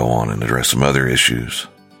then they go on and address some other issues.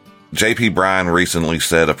 J.P. Bryan recently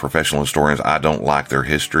said of professional historians, I don't like their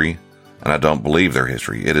history, and I don't believe their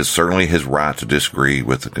history. It is certainly his right to disagree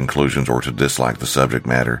with the conclusions or to dislike the subject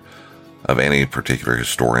matter of any particular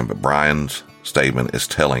historian, but Bryan's statement is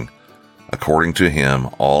telling. According to him,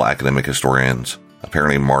 all academic historians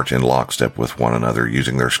apparently march in lockstep with one another,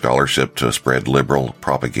 using their scholarship to spread liberal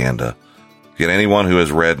propaganda. Yet anyone who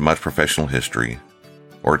has read much professional history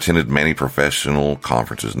or attended many professional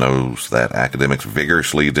conferences knows that academics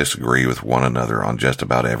vigorously disagree with one another on just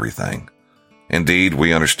about everything. Indeed,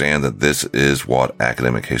 we understand that this is what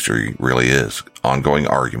academic history really is, ongoing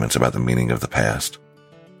arguments about the meaning of the past.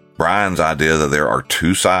 Bryan's idea that there are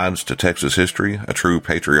 2 sides to Texas history, a true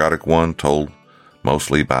patriotic one told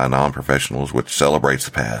mostly by non-professionals which celebrates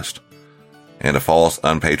the past, and a false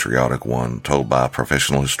unpatriotic one told by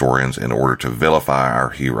professional historians in order to vilify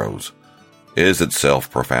our heroes, is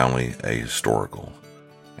itself profoundly ahistorical.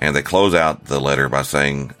 And they close out the letter by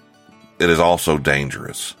saying, it is also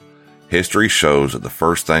dangerous. History shows that the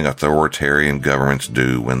first thing authoritarian governments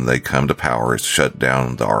do when they come to power is shut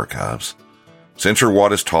down the archives, censure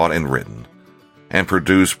what is taught and written, and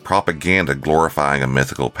produce propaganda glorifying a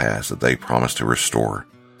mythical past that they promise to restore.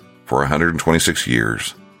 For 126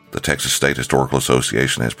 years, the Texas State Historical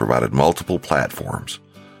Association has provided multiple platforms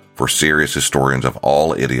for serious historians of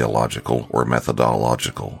all ideological or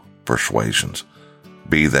methodological persuasions,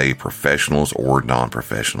 be they professionals or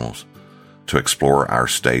non-professionals, to explore our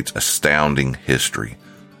state's astounding history.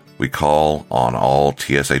 We call on all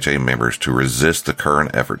TSHA members to resist the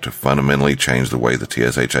current effort to fundamentally change the way the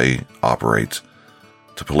TSHA operates,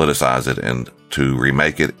 to politicize it, and to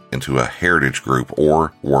remake it into a heritage group,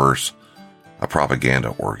 or worse, a propaganda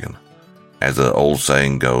organ. As the old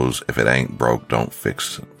saying goes, if it ain't broke, don't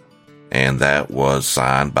fix it. And that was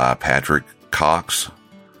signed by Patrick Cox,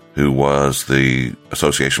 who was the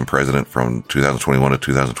association president from 2021 to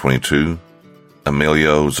 2022,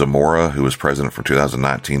 Emilio Zamora, who was president from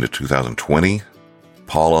 2019 to 2020,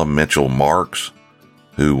 Paula Mitchell Marks,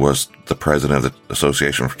 who was the president of the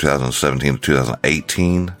association from 2017 to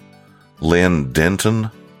 2018, Lynn Denton,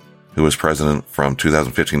 who was president from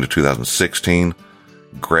 2015 to 2016,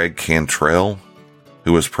 Greg Cantrell,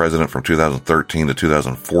 who was president from 2013 to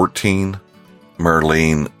 2014,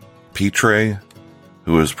 Merlene Petre,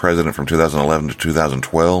 who was president from 2011 to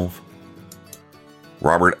 2012,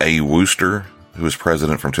 Robert A. Wooster, who was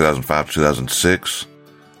president from 2005 to 2006,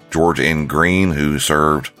 George N. Green, who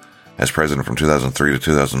served as president from 2003 to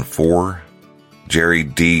 2004, Jerry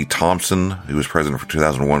D. Thompson, who was president from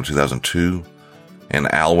 2001 to 2002,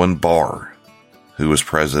 and Alwyn Barr, who was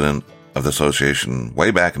president of the association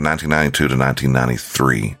way back in 1992 to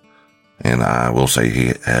 1993. And I will say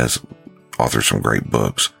he has authored some great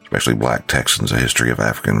books, especially Black Texans, A History of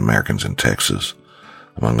African Americans in Texas,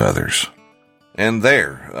 among others. And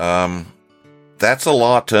that's a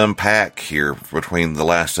lot to unpack here between the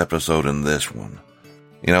last episode and this one.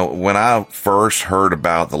 You know, when I first heard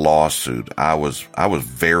about the lawsuit, I was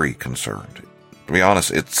very concerned. To be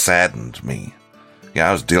honest, it saddened me. Yeah,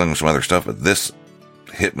 I was dealing with some other stuff, but this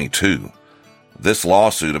hit me too. This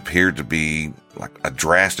lawsuit appeared to be like a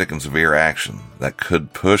drastic and severe action that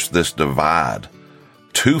could push this divide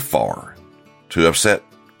too far, to upset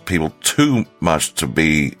people too much to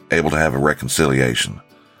be able to have a reconciliation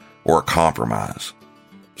or a compromise.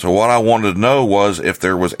 So what I wanted to know was if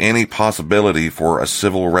there was any possibility for a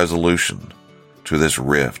civil resolution to this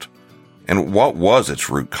rift, and what was its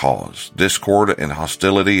root cause. Discord and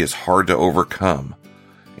hostility is hard to overcome,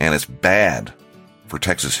 and it's bad for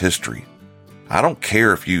Texas history. I don't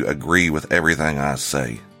care if you agree with everything I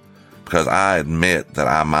say, because I admit that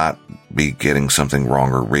I might be getting something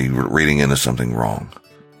wrong or reading into something wrong.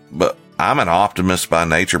 But I'm an optimist by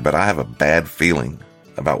nature, but I have a bad feeling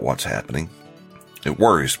about what's happening. It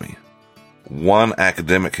worries me. One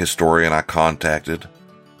academic historian I contacted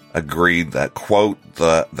agreed that, quote,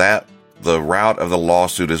 the route of the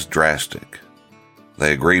lawsuit is drastic.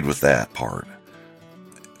 They agreed with that part.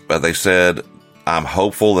 But they said, I'm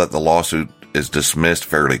hopeful that the lawsuit is dismissed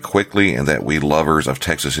fairly quickly and that we lovers of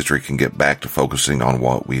Texas history can get back to focusing on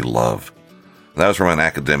what we love. That was from an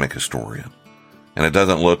academic historian. And it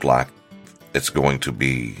doesn't look like it's going to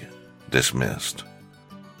be dismissed.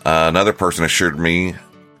 Another person assured me,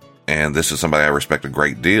 and this is somebody I respect a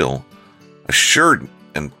great deal, assured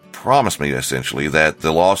and promised me essentially that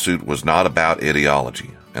the lawsuit was not about ideology.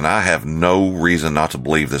 And I have no reason not to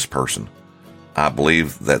believe this person. I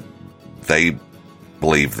believe that they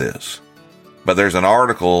believe this. But there's an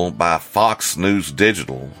article by Fox News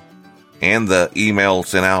Digital and the email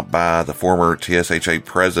sent out by the former TSHA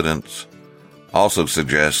presidents also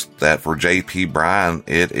suggests that for J.P. Bryan,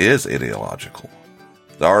 it is ideological.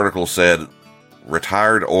 The article said,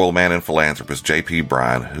 retired oil man and philanthropist J.P.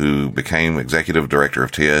 Bryan, who became executive director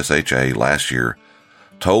of TSHA last year,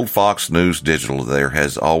 told Fox News Digital there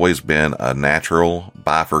has always been a natural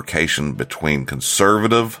bifurcation between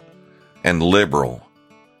conservative and liberal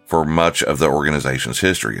for much of the organization's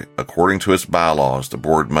history. According to its bylaws, the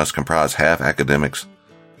board must comprise half academics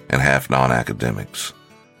and half non-academics.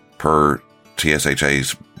 Per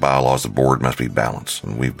TSHA's bylaws, the board must be balanced,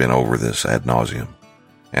 and we've been over this ad nauseum.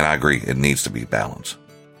 And I agree, it needs to be balanced.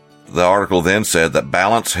 The article then said that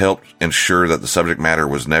balance helped ensure that the subject matter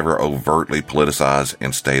was never overtly politicized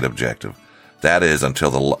and stayed objective. That is,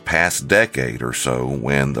 until the past decade or so,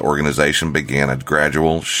 when the organization began a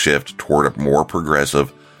gradual shift toward a more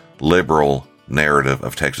progressive, liberal narrative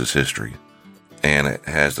of Texas history. And it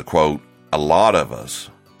has the quote, a lot of us,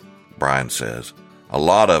 Bryan says, a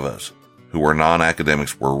lot of us who were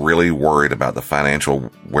non-academics were really worried about the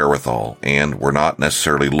financial wherewithal and were not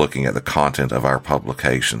necessarily looking at the content of our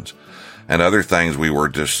publications and other things we were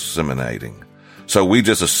disseminating. So we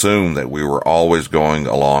just assumed that we were always going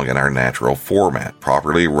along in our natural format,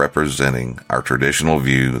 properly representing our traditional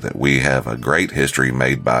view that we have a great history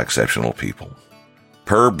made by exceptional people.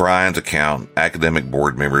 Per Brian's account, academic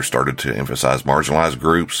board members started to emphasize marginalized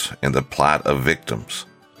groups and the plight of victims.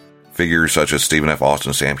 Figures such as Stephen F.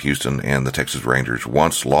 Austin, Sam Houston, and the Texas Rangers,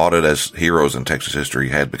 once lauded as heroes in Texas history,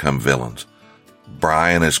 had become villains.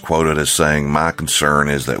 Brian is quoted as saying, "My concern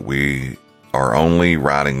is that we are only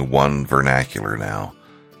writing one vernacular now,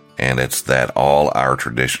 and it's that all our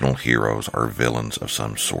traditional heroes are villains of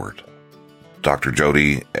some sort." Dr.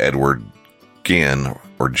 Jody Edward Ginn,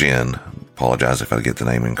 or Jen, apologize if I get the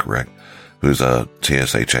name incorrect, who's a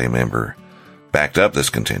TSHA member, backed up this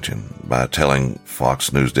contention by telling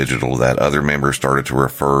Fox News Digital that other members started to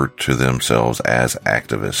refer to themselves as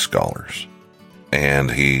activist scholars.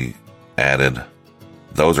 And he added,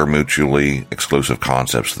 "Those are mutually exclusive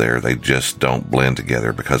concepts there. They just don't blend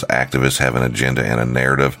together because activists have an agenda and a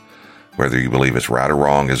narrative. Whether you believe it's right or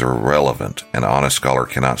wrong is irrelevant. An honest scholar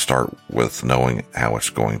cannot start with knowing how it's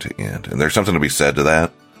going to end." And there's something to be said to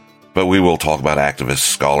that, but we will talk about activist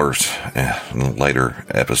scholars in a later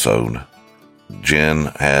episode.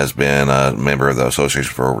 Jen has been a member of the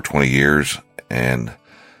association for over 20 years and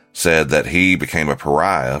said that he became a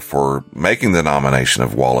pariah for making the nomination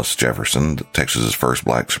of Wallace Jefferson, Texas's first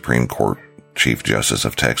black Supreme Court Chief Justice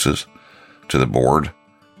of Texas, to the board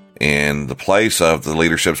in the place of the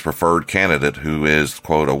leadership's preferred candidate, who is,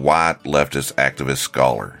 quote, a white leftist activist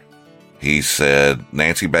scholar. He said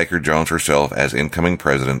Nancy Baker Jones herself, as incoming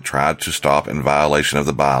president, tried to stop in violation of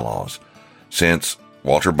the bylaws. Since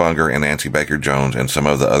Walter Bunger and Nancy Baker Jones and some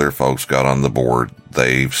of the other folks got on the board,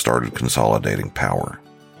 they've started consolidating power.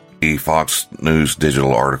 The Fox News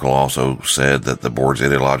Digital article also said that the board's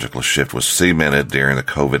ideological shift was cemented during the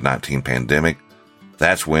COVID-19 pandemic.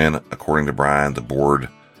 That's when, according to Brian, the board,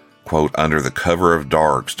 quote, under the cover of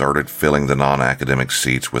dark, started filling the non-academic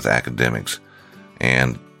seats with academics.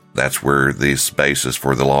 And that's where the basis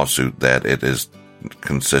for the lawsuit, that it is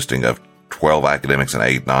consisting of 12 academics and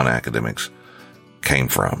 8 non-academics, came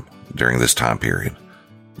from during this time period.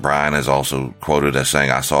 Brian is also quoted as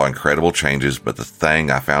saying, "I saw incredible changes, but the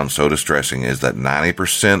thing I found so distressing is that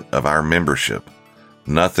 90% of our membership,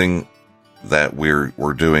 nothing that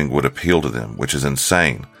we're doing would appeal to them, which is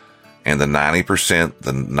insane. And the 90%,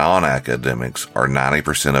 the non-academics, are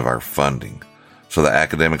 90% of our funding. So the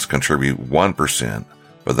academics contribute 1%,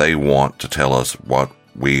 but they want to tell us what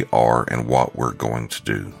we are and what we're going to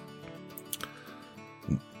do."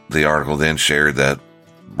 The article then shared that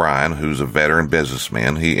Brian, who's a veteran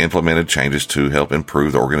businessman, he implemented changes to help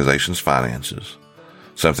improve the organization's finances,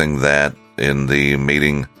 something that in the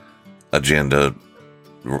meeting agenda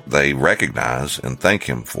they recognize and thank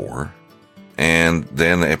him for. And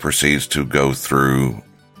then it proceeds to go through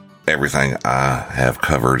everything I have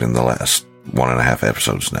covered in the last 1.5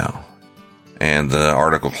 episodes now. And the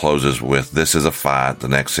article closes with, "This is a fight. The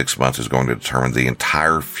next 6 months is going to determine the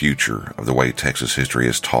entire future of the way Texas history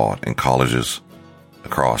is taught in colleges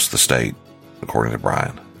across the state," according to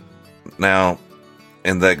Brian. Now,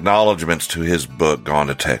 in the acknowledgments to his book, Gone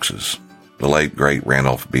to Texas, the late, great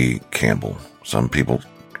Randolph B. Campbell, some people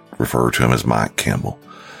refer to him as Mike Campbell,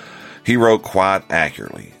 he wrote quite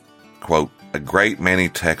accurately, quote, "A great many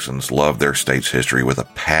Texans love their state's history with a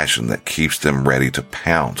passion that keeps them ready to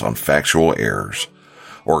pounce on factual errors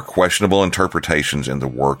or questionable interpretations in the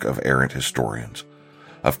work of errant historians.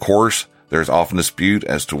 Of course, there is often dispute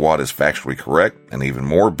as to what is factually correct and even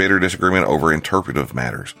more bitter disagreement over interpretive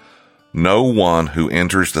matters. No one who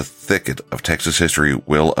enters the thicket of Texas history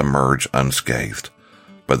will emerge unscathed,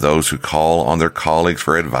 but those who call on their colleagues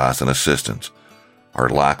for advice and assistance are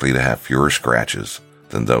likely to have fewer scratches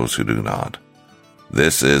than those who do not."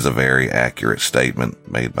 This is a very accurate statement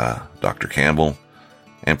made by Dr. Campbell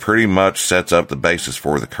and pretty much sets up the basis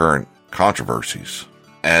for the current controversies.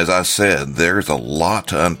 As I said, there's a lot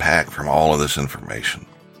to unpack from all of this information.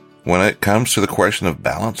 When it comes to the question of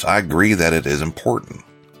balance, I agree that it is important.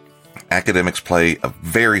 Academics play a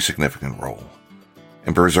very significant role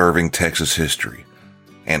in preserving Texas history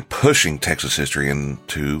and pushing Texas history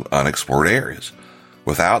into unexplored areas.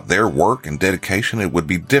 Without their work and dedication, it would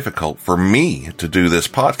be difficult for me to do this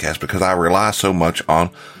podcast because I rely so much on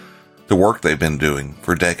the work they've been doing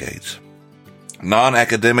for decades.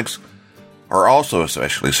 Non-academics are also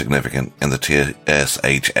especially significant in the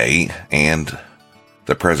TSHA and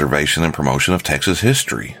the preservation and promotion of Texas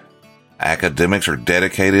history. Academics are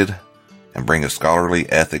dedicated and bring a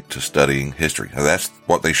scholarly ethic to studying history. Now, that's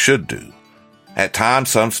what they should do. At times,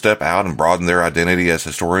 some step out and broaden their identity as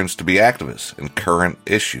historians to be activists in current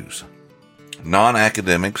issues.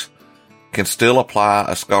 Non-academics can still apply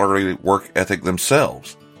a scholarly work ethic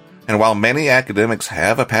themselves. And while many academics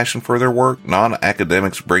have a passion for their work,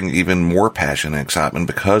 non-academics bring even more passion and excitement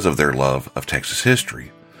because of their love of Texas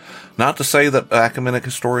history. Not to say that academic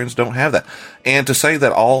historians don't have that. And to say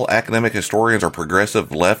that all academic historians are progressive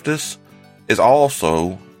leftists is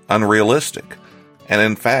also unrealistic. And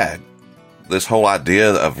in fact, this whole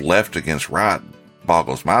idea of left against right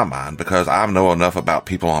boggles my mind, because I know enough about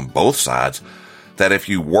people on both sides that if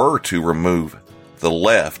you were to remove the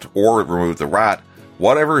left or remove the right,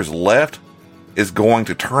 whatever is left is going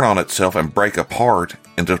to turn on itself and break apart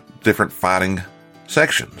into different fighting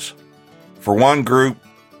sections. For one group,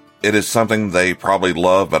 it is something they probably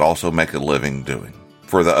love but also make a living doing.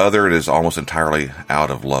 For the other, it is almost entirely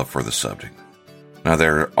out of love for the subject. Now,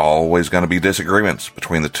 there are always going to be disagreements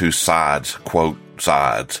between the two sides, quote,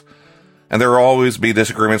 sides. And there will always be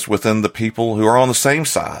disagreements within the people who are on the same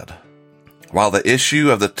side. While the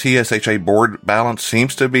issue of the TSHA board balance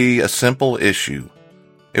seems to be a simple issue,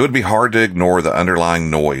 it would be hard to ignore the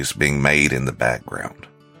underlying noise being made in the background.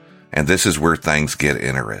 And this is where things get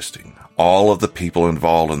interesting. All of the people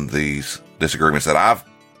involved in these disagreements that I've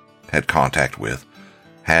had contact with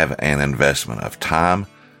have an investment of time,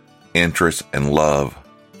 interest, and love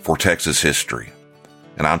for Texas history.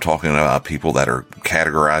 And I'm talking about people that are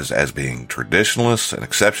categorized as being traditionalists and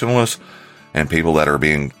exceptionalists, and people that are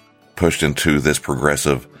being pushed into this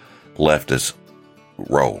progressive leftist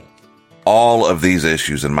role. All of these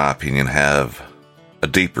issues, in my opinion, have a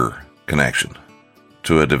deeper connection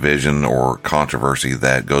to a division or controversy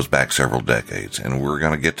that goes back several decades, and we're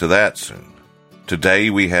going to get to that soon. Today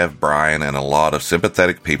we have Brian and a lot of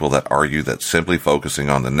sympathetic people that argue that simply focusing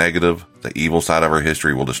on the negative, the evil side of our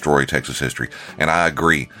history will destroy Texas history. And I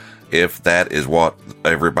agree. If that is what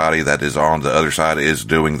everybody that is on the other side is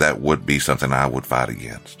doing, that would be something I would fight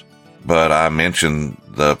against. But I mentioned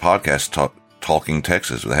the podcast Talking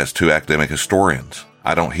Texas that has two academic historians.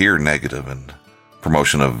 I don't hear negative and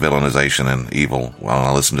promotion of villainization and evil when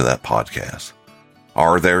I listen to that podcast.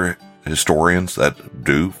 Are there historians that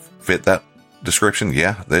do fit that description?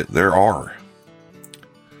 Yeah, there are.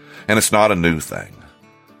 And it's not a new thing.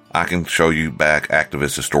 I can show you back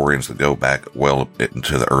activist historians that go back well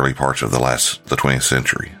into the early parts of the 20th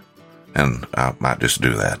century. And I might just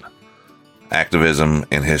do that. Activism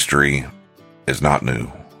in history is not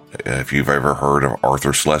new. If you've ever heard of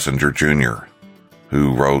Arthur Schlesinger Jr.,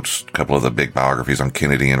 who wrote a couple of the big biographies on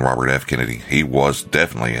Kennedy and Robert F. Kennedy, he was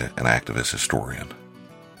definitely an activist historian.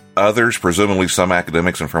 Others, presumably some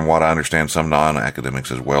academics, and from what I understand, some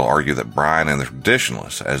non-academics as well, argue that Brian and the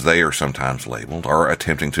traditionalists, as they are sometimes labeled, are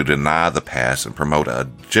attempting to deny the past and promote a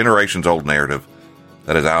generations-old narrative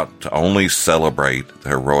that is out to only celebrate the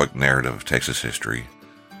heroic narrative of Texas history,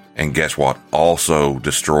 and guess what? Also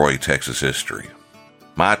destroy Texas history.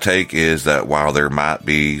 My take is that while there might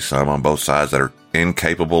be some on both sides that are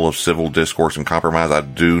incapable of civil discourse and compromise, I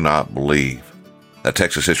do not believe that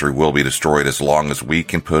Texas history will be destroyed as long as we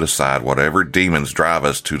can put aside whatever demons drive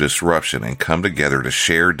us to disruption and come together to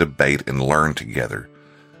share, debate, and learn together.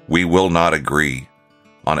 We will not agree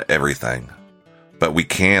on everything, but we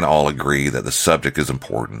can all agree that the subject is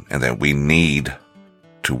important and that we need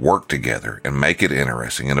to work together and make it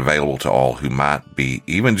interesting and available to all who might be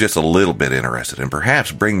even just a little bit interested, and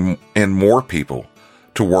perhaps bring in more people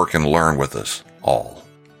to work and learn with us all.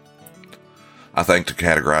 I think to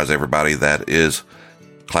categorize everybody that is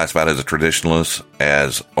classified as a traditionalist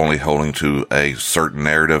as only holding to a certain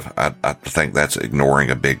narrative, I think that's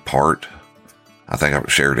ignoring a big part. I think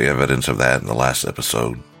I've shared evidence of that in the last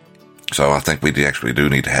episode. So I think we actually do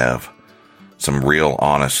need to have some real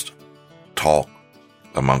honest talk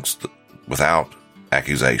without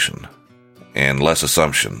accusation and less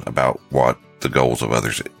assumption about what the goals of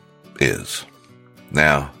others is.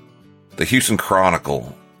 Now, the Houston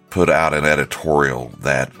Chronicle put out an editorial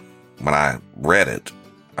that when I read it,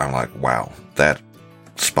 I'm like, wow, that's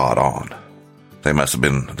spot on. They must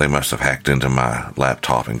have hacked into my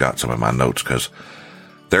laptop and got some of my notes, because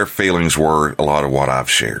their feelings were a lot of what I've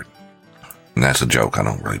shared. And that's a joke. I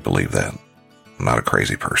don't really believe that. I'm not a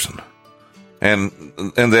crazy person. And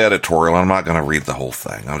in the editorial, I'm not going to read the whole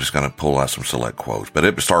thing. I'm just going to pull out some select quotes. But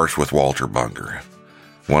it starts with Walter Bunger,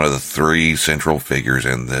 one of the three central figures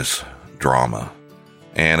in this drama.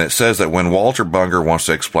 And it says that when Walter Bunger wants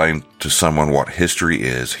to explain to someone what history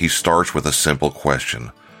is, he starts with a simple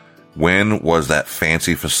question. When was that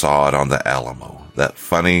fancy facade on the Alamo, that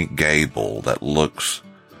funny gable that looks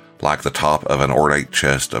like the top of an ornate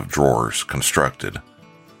chest of drawers, constructed?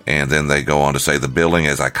 And then they go on to say the building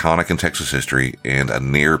is iconic in Texas history and a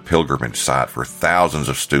near pilgrimage site for thousands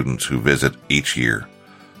of students who visit each year,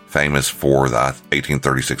 famous for the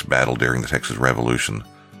 1836 battle during the Texas Revolution.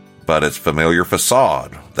 But its familiar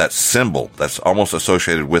facade, that symbol that's almost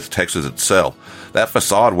associated with Texas itself, that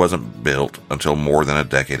facade wasn't built until more than a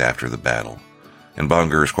decade after the battle. And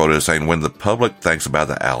Bunger is quoted as saying, when the public thinks about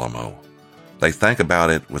the Alamo, they think about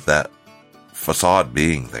it with that facade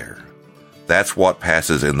being there. That's what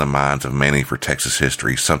passes in the minds of many for Texas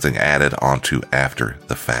history, something added onto after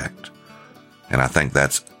the fact. And I think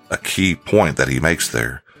that's a key point that he makes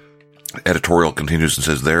there. Editorial continues and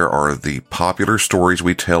says, there are the popular stories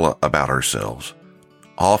we tell about ourselves,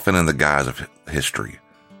 often in the guise of history.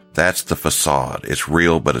 That's the facade. It's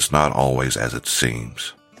real, but it's not always as it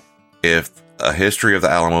seems. If a history of the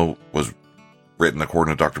Alamo was written,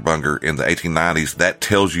 according to Dr. Bunger, in the 1890s, that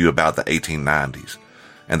tells you about the 1890s.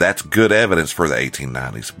 And that's good evidence for the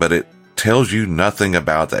 1890s, but it tells you nothing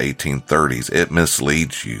about the 1830s. It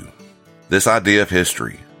misleads you. This idea of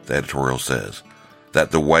history, the editorial says,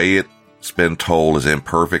 that the way it's been told is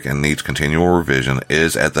imperfect and needs continual revision,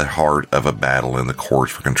 is at the heart of a battle in the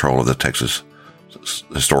courts for control of the Texas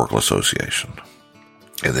Historical Association.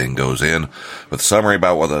 It then goes in with a summary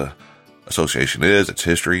about what the association is, its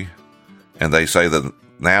history, and they say that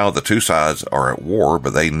now the two sides are at war,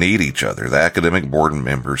 but they need each other. The academic board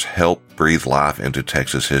members help breathe life into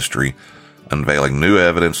Texas history, unveiling new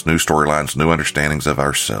evidence, new storylines, new understandings of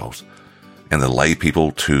ourselves, and the lay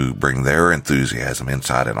people to bring their enthusiasm,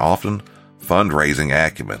 insight, and often fundraising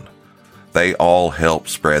acumen. They all help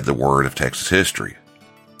spread the word of Texas history.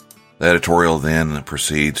 The editorial then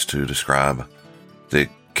proceeds to describe the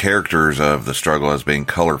characters of the struggle as being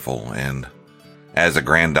colorful and as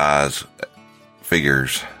aggrandized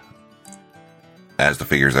figures, as the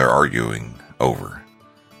figures they're arguing over.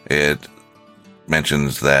 It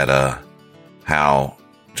mentions that how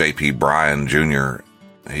J.P. Bryan Jr.,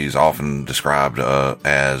 he's often described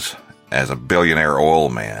as a billionaire oil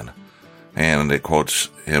man. And it quotes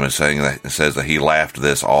him as saying that, it says that he laughed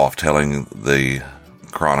this off, telling the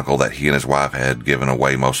Chronicle that he and his wife had given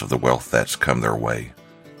away most of the wealth that's come their way.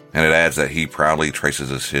 And it adds that he proudly traces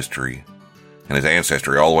his history and his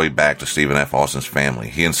ancestry all the way back to Stephen F. Austin's family.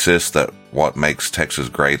 He insists that what makes Texas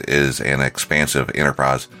great is an expansive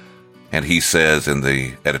enterprise. And he says in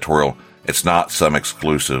the editorial, it's not some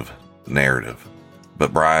exclusive narrative.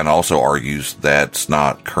 But Bryan also argues that's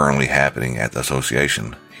not currently happening at the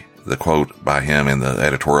association. The quote by him in the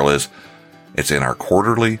editorial is, it's in our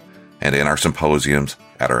quarterly and in our symposiums,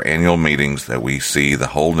 at our annual meetings, that we see the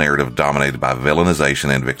whole narrative dominated by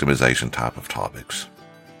villainization and victimization type of topics.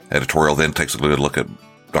 Editorial then takes a good look at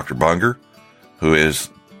Dr. Bunger, who is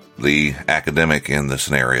the academic in the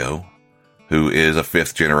scenario, who is a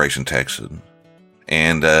fifth-generation Texan,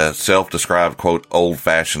 and a self-described, quote,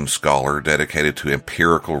 old-fashioned scholar dedicated to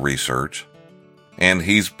empirical research. And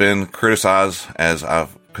he's been criticized, as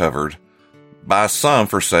I've covered, by some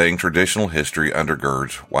for saying traditional history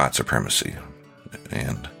undergirds white supremacy.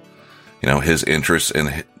 And, his interests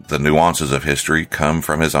in the nuances of history come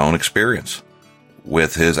from his own experience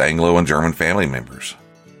with his Anglo and German family members.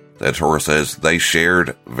 The editorial says they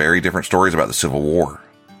shared very different stories about the Civil War.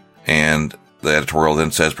 And the editorial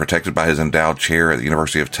then says, protected by his endowed chair at the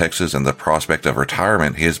University of Texas and the prospect of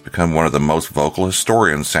retirement, he has become one of the most vocal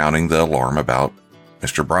historians, sounding the alarm about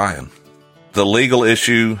Mr. Bryan. The legal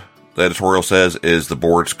issue, the editorial says, is the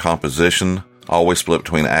board's composition, always split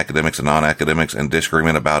between academics and non-academics, and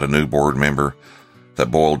disagreement about a new board member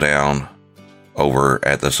that boiled down over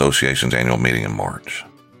at the association's annual meeting in March.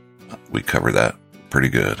 We covered that pretty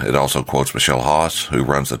good. It also quotes Michelle Haas, who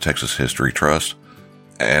runs the Texas History Trust,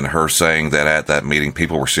 and her saying that at that meeting,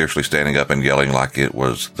 people were seriously standing up and yelling like it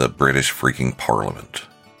was the British freaking Parliament.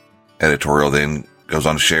 Editorial then goes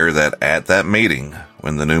on to share that at that meeting,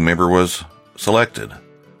 when the new member was selected,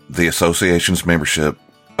 the association's membership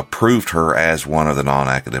approved her as one of the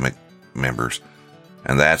non-academic members,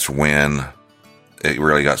 and that's when it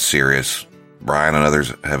really got serious. Bryan and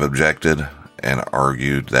others have objected and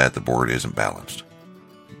argued that the board isn't balanced.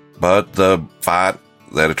 But the fight,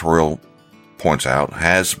 the editorial points out,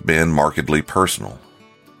 has been markedly personal.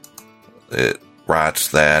 It writes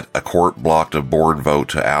that a court blocked a board vote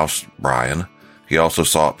to oust Bryan. He also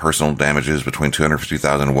sought personal damages between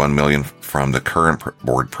 $250,000 and $1 million from the current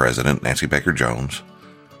board president, Nancy Baker Jones,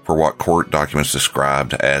 for what court documents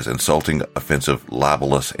described as insulting, offensive,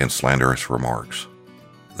 libelous, and slanderous remarks.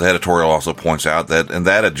 The editorial also points out that in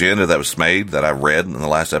that agenda that was made, that I read in the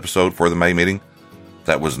last episode for the May meeting,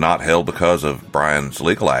 that was not held because of Bryan's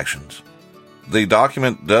legal actions. The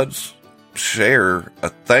document does share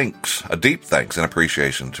a deep thanks and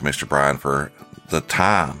appreciation to Mr. Bryan for the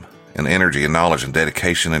time and energy and knowledge and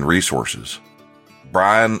dedication and resources.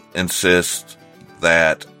 Bryan insists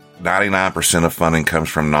that 99% of funding comes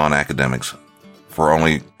from non-academics, for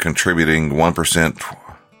only contributing 1%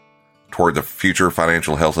 toward the future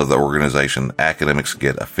financial health of the organization. Academics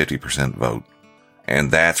get a 50% vote.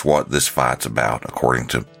 And that's what this fight's about, according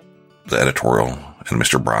to the editorial and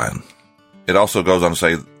Mr. Bryan. It also goes on to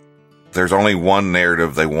say there's only one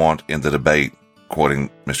narrative they want in the debate, quoting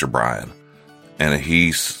Mr. Bryan. And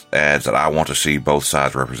he adds that I want to see both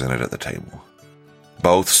sides represented at the table.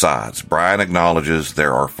 Both sides. Bryan acknowledges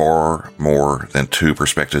there are far more than two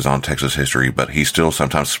perspectives on Texas history, but he still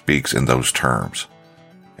sometimes speaks in those terms.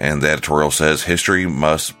 And the editorial says history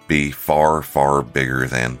must be far, far bigger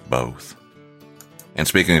than both. And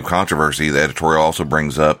speaking of controversy, the editorial also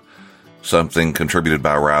brings up something contributed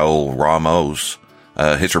by Raul Ramos,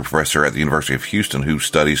 a history professor at the University of Houston who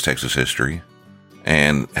studies Texas history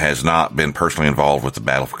and has not been personally involved with the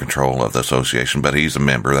battle for control of the association, but he's a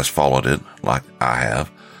member that's followed it like I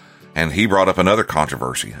have. And he brought up another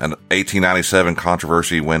controversy, an 1897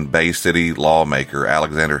 controversy when Bay City lawmaker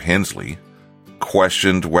Alexander Hensley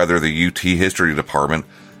questioned whether the UT History Department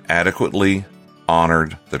adequately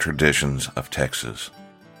honored the traditions of Texas.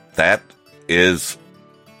 That is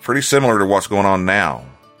pretty similar to what's going on now.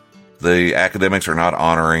 The academics are not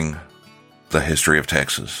honoring the history of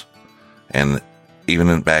Texas. And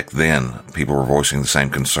even back then, people were voicing the same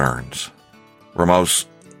concerns. Ramos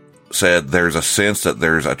said there's a sense that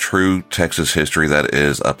there's a true Texas history that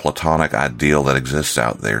is a platonic ideal that exists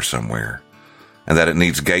out there somewhere, and that it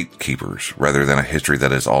needs gatekeepers rather than a history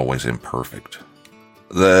that is always imperfect.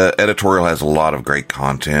 The editorial has a lot of great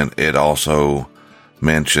content. It also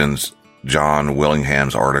mentions John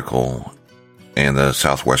Willingham's article in the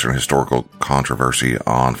Southwestern Historical Controversy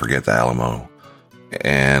on Forget the Alamo,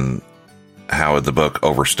 and how the book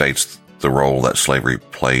overstates the role that slavery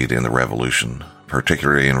played in the Revolution,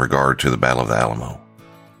 particularly in regard to the Battle of the Alamo.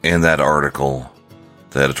 In that article,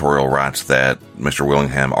 the editorial writes that Mr.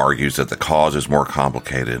 Willingham argues that the cause is more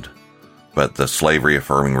complicated, but the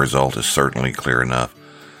slavery-affirming result is certainly clear enough.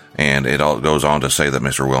 And it all goes on to say that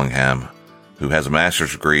Mr. Willingham, who has a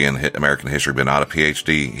master's degree in American history but not a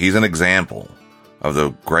PhD, he's an example of the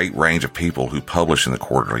great range of people who publish in the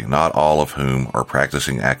Quarterly, not all of whom are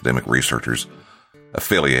practicing academic researchers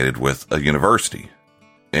affiliated with a university.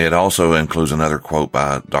 It also includes another quote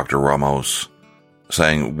by Dr. Ramos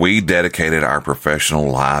saying, "We dedicated our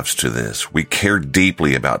professional lives to this. We care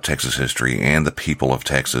deeply about Texas history and the people of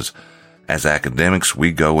Texas. As academics,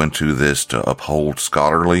 we go into this to uphold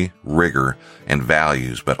scholarly rigor and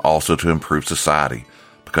values, but also to improve society,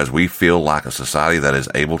 because we feel like a society that is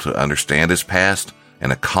able to understand its past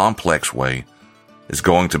in a complex way is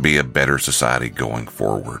going to be a better society going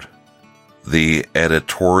forward." The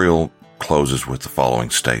editorial closes with the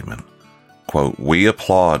following statement, quote, "We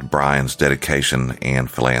applaud Bryan's dedication and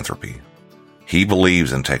philanthropy. He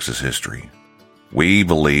believes in Texas history. We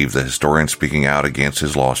believe the historians speaking out against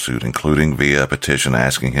his lawsuit, including via a petition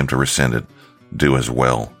asking him to rescind it, do as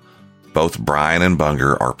well. Both Bryan and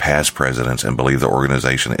Bunger are past presidents and believe the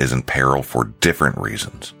organization is in peril for different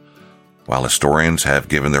reasons. While historians have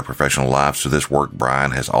given their professional lives to this work,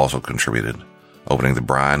 Bryan has also contributed, opening the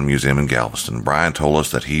Bryan Museum in Galveston. Bryan told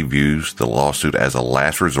us that he views the lawsuit as a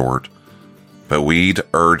last resort, but we'd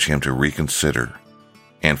urge him to reconsider,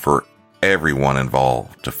 and for everyone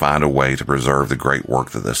involved to find a way to preserve the great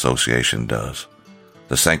work that the association does,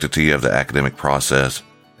 the sanctity of the academic process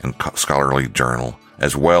and scholarly journal,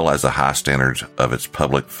 as well as the high standards of its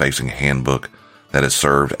public-facing handbook that has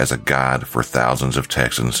served as a guide for thousands of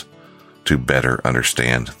Texans to better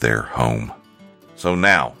understand their home." So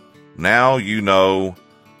now you know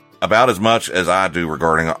about as much as I do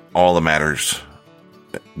regarding all the matters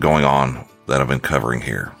going on that I've been covering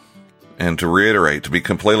here. And to reiterate, to be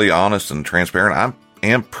completely honest and transparent, I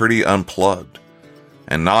am pretty unplugged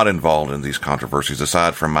and not involved in these controversies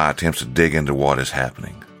aside from my attempts to dig into what is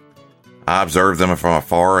happening. I observe them from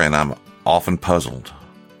afar and I'm often puzzled.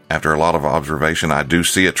 After a lot of observation, I do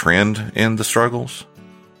see a trend in the struggles.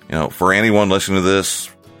 You know, for anyone listening to this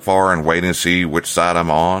far and waiting to see which side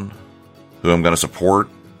I'm on, who I'm going to support,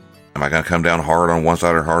 am I going to come down hard on one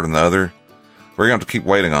side or hard on the other? We're going to have to keep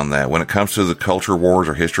waiting on that. When it comes to the culture wars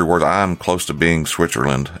or history wars, I'm close to being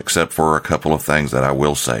Switzerland, except for a couple of things that I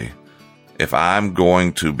will say. If I'm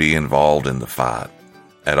going to be involved in the fight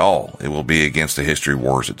at all, it will be against the history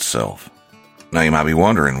wars itself. Now, you might be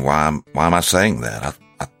wondering, why am I saying that?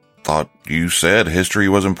 I thought you said history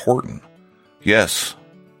was important. Yes,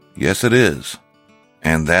 it is.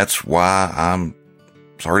 And that's why I'm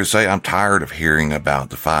sorry to say, I'm tired of hearing about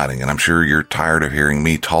the fighting, and I'm sure you're tired of hearing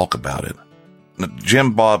me talk about it.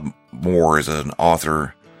 Jim Bob Moore is an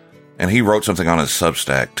author, and he wrote something on his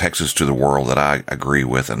Substack, Texas to the World, that I agree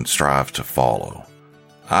with and strive to follow.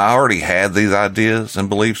 I already had these ideas and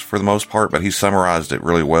beliefs for the most part, but he summarized it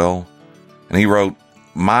really well. And he wrote,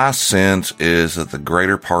 "My sense is that the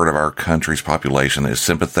greater part of our country's population is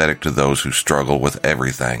sympathetic to those who struggle with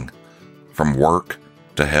everything, from work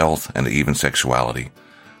to health and even sexuality.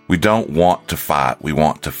 We don't want to fight, we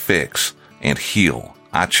want to fix and heal.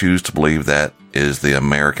 I choose to believe that is the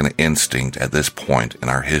American instinct at this point in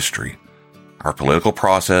our history. Our political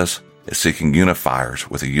process is seeking unifiers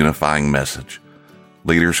with a unifying message.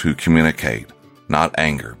 Leaders who communicate, not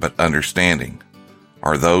anger, but understanding,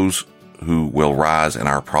 are those who will rise in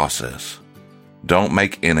our process. Don't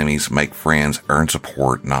make enemies, make friends, earn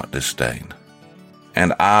support, not disdain."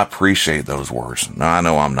 And I appreciate those words. Now, I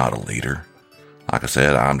know I'm not a leader. Like I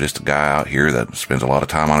said, I'm just a guy out here that spends a lot of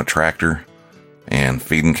time on a tractor and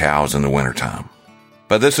feeding cows in the wintertime.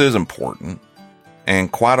 But this is important.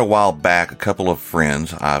 And quite a while back, a couple of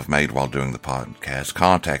friends I've made while doing the podcast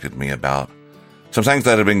contacted me about some things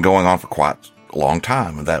that had been going on for quite a long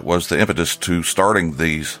time. And that was the impetus to starting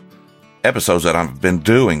these episodes that I've been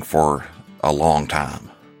doing for a long time.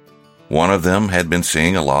 One of them had been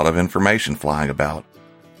seeing a lot of information flying about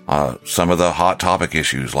some of the hot topic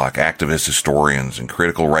issues like activist historians and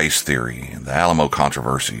critical race theory and the Alamo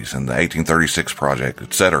controversies and the 1836 Project,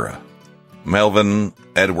 etc. Melvin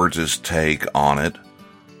Edwards' take on it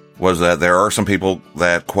was that there are some people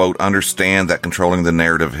that, quote, understand that controlling the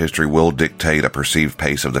narrative of history will dictate a perceived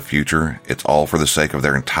pace of the future. It's all for the sake of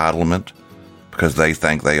their entitlement because they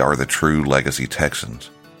think they are the true legacy Texans.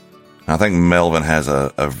 And I think Melvin has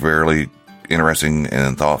a very interesting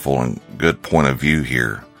and thoughtful and good point of view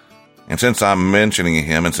here. And since I'm mentioning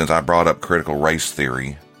him and since I brought up critical race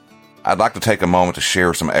theory, I'd like to take a moment to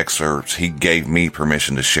share some excerpts he gave me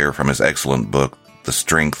permission to share from his excellent book, The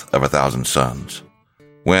Strength of a Thousand Suns.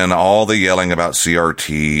 When all the yelling about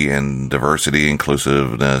CRT and diversity,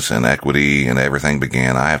 inclusiveness, and equity and everything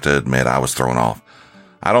began, I have to admit I was thrown off.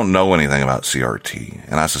 I don't know anything about CRT,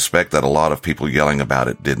 and I suspect that a lot of people yelling about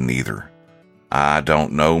it didn't either. I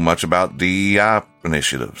don't know much about DEI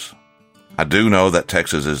initiatives. I do know that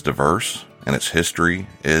Texas is diverse, and its history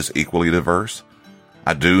is equally diverse.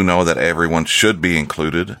 I do know that everyone should be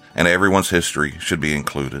included, and everyone's history should be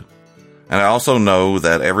included. And I also know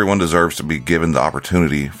that everyone deserves to be given the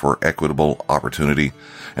opportunity for equitable opportunity,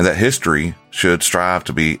 and that history should strive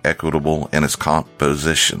to be equitable in its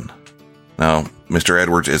composition. Now, Mr.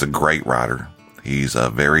 Edwards is a great writer. He's a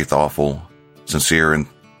very thoughtful, sincere, and,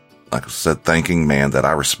 like I said, thinking man that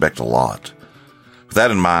I respect a lot. With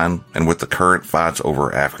that in mind, and with the current fights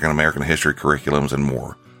over African American history curriculums and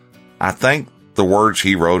more, I think the words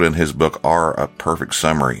he wrote in his book are a perfect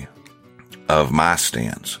summary of my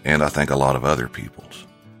stance, and I think a lot of other people's.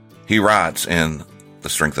 He writes in The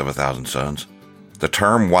Strength of a Thousand Suns, "The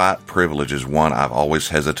term white privilege is one I've always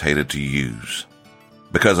hesitated to use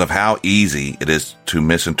because of how easy it is to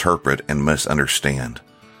misinterpret and misunderstand.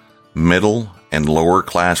 Middle and lower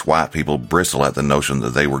class white people bristle at the notion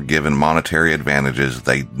that they were given monetary advantages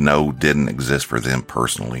they know didn't exist for them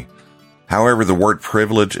personally. However, the word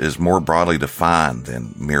privilege is more broadly defined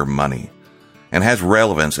than mere money and has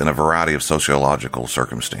relevance in a variety of sociological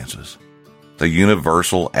circumstances. The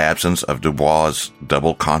universal absence of Du Bois'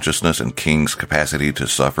 double consciousness and King's capacity to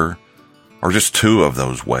suffer are just two of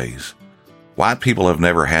those ways. White people have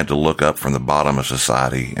never had to look up from the bottom of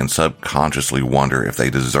society and subconsciously wonder if they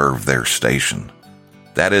deserve their station.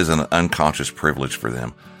 That is an unconscious privilege for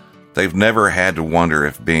them. They've never had to wonder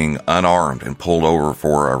if being unarmed and pulled over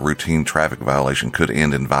for a routine traffic violation could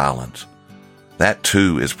end in violence. That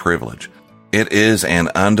too is privilege. It is an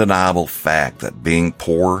undeniable fact that being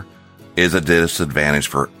poor is a disadvantage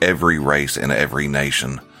for every race and every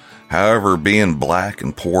nation. However, being black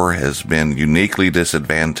and poor has been uniquely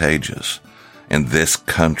disadvantageous in this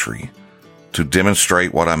country. To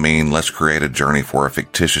demonstrate what I mean, let's create a journey for a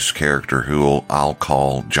fictitious character who I'll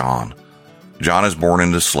call John. John is born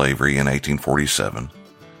into slavery in 1847.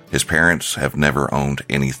 His parents have never owned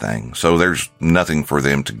anything, so there's nothing for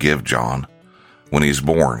them to give John when he's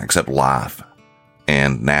born except life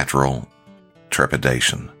and natural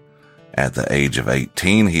trepidation. At the age of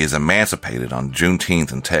 18, he is emancipated on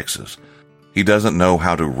Juneteenth in Texas. He doesn't know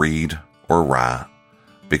how to read or write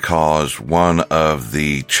because one of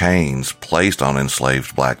the chains placed on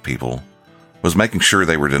enslaved black people was making sure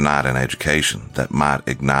they were denied an education that might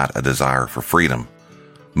ignite a desire for freedom,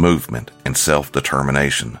 movement, and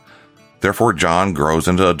self-determination. Therefore, John grows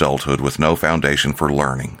into adulthood with no foundation for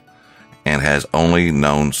learning and has only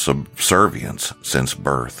known subservience since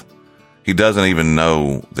birth. He doesn't even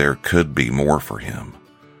know there could be more for him.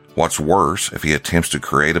 What's worse, if he attempts to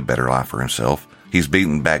create a better life for himself, he's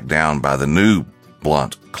beaten back down by the new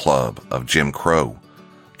blunt club of Jim Crow.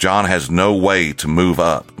 John has no way to move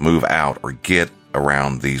up, move out, or get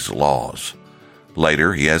around these laws.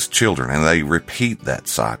 Later, he has children, and they repeat that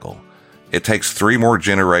cycle. It takes 3 more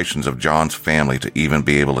generations of John's family to even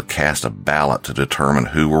be able to cast a ballot to determine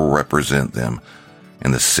who will represent them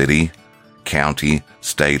in the city, county,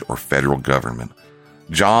 state, or federal government.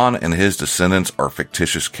 John and his descendants are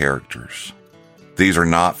fictitious characters. These are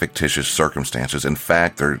not fictitious circumstances. In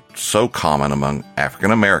fact, they're so common among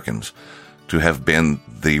African Americans to have been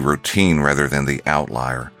the routine rather than the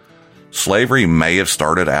outlier. Slavery may have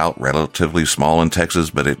started out relatively small in Texas,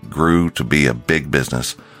 but it grew to be a big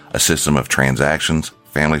business, a system of transactions,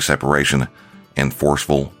 family separation, and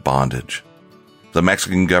forceful bondage. The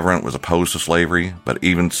Mexican government was opposed to slavery, but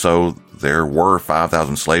even so, there were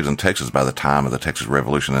 5,000 slaves in Texas by the time of the Texas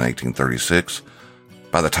Revolution in 1836.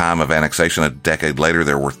 By the time of annexation a decade later,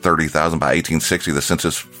 there were 30,000. By 1860, the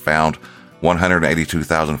census found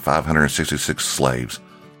 182,566 slaves,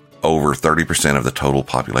 over 30% of the total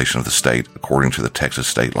population of the state, according to the Texas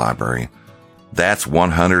State Library. That's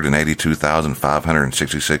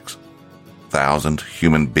 182,566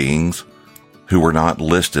 human beings who were not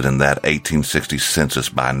listed in that 1860 census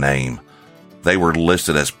by name. They were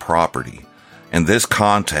listed as property. In this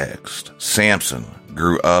context, Samson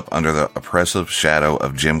grew up under the oppressive shadow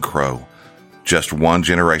of Jim Crow, just 1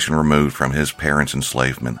 generation removed from his parents'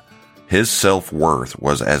 enslavement. His self-worth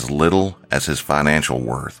was as little as his financial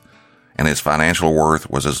worth, and his financial worth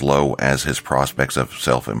was as low as his prospects of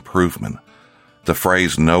self-improvement. The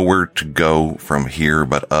phrase "nowhere to go from here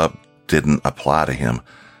but up" didn't apply to him.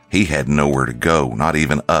 He had nowhere to go, not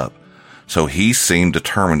even up. So he seemed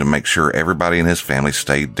determined to make sure everybody in his family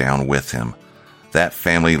stayed down with him. That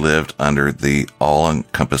family lived under the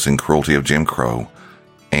all-encompassing cruelty of Jim Crow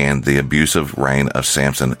and the abusive reign of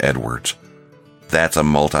Samson Edwards. That's a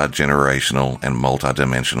multi-generational and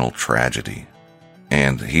multi-dimensional tragedy.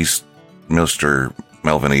 And Mr.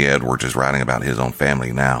 Melvin E. Edwards is writing about his own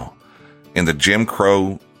family now. In the Jim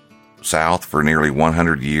Crow South for nearly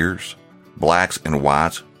 100 years, blacks and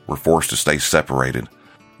whites were forced to stay separated.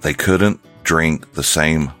 They couldn't drink the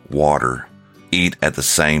same water, eat at the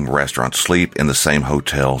same restaurants, sleep in the same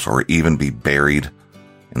hotels, or even be buried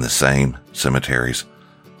in the same cemeteries.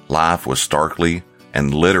 Life was starkly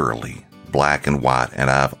and literally black and white, and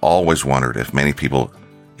I've always wondered if many people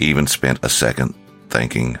even spent a second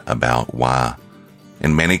thinking about why.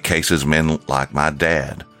 In many cases, men like my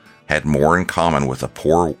dad had more in common with a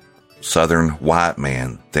poor Southern white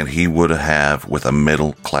man than he would have with a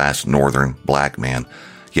middle-class Northern black man.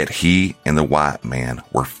 Yet he and the white man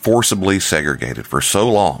were forcibly segregated for so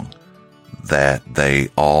long that they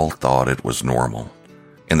all thought it was normal.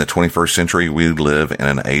 In the 21st century, we live in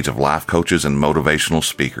an age of life coaches and motivational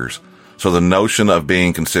speakers. So the notion of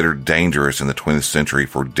being considered dangerous in the 20th century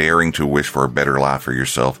for daring to wish for a better life for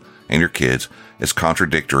yourself and your kids is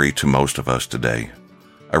contradictory to most of us today.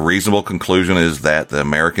 A reasonable conclusion is that the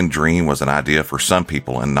American dream was an idea for some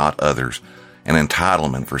people and not others, an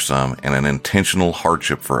entitlement for some and an intentional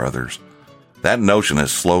hardship for others. That notion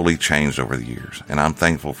has slowly changed over the years, and I'm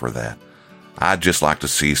thankful for that. I'd just like to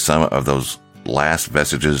see some of those last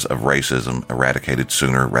vestiges of racism eradicated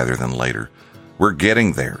sooner rather than later. We're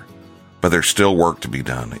getting there, but there's still work to be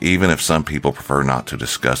done, even if some people prefer not to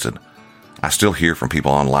discuss it. I still hear from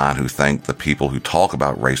people online who think the people who talk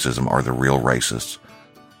about racism are the real racists,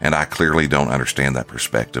 and I clearly don't understand that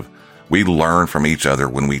perspective. We learn from each other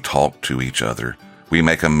when we talk to each other. We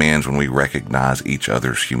make amends when we recognize each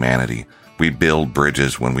other's humanity. We build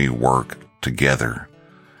bridges when we work together.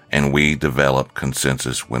 And we develop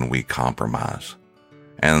consensus when we compromise.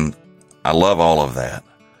 And I love all of that.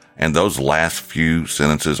 And those last few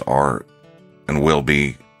sentences are and will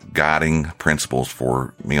be guiding principles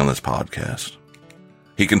for me on this podcast.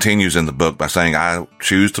 He continues in the book by saying, I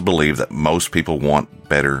choose to believe that most people want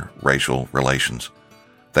better racial relations.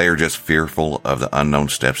 They are just fearful of the unknown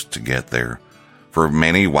steps to get there. For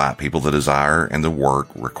many white people, the desire and the work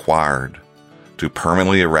required to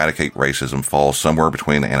permanently eradicate racism falls somewhere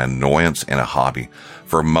between an annoyance and a hobby.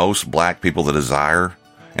 For most black people, the desire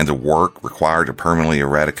and the work required to permanently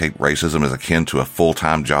eradicate racism is akin to a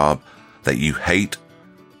full-time job that you hate,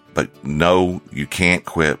 but know you can't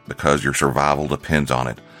quit because your survival depends on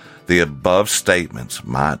it. The above statements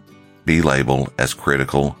might be labeled as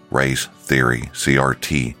critical race theory,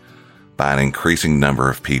 CRT, by an increasing number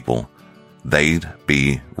of people. They'd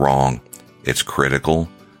be wrong. It's critical,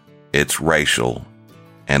 it's racial,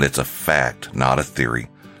 and it's a fact, not a theory.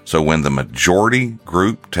 So when the majority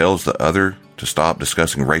group tells the other to stop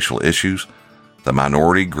discussing racial issues, the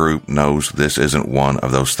minority group knows this isn't one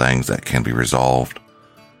of those things that can be resolved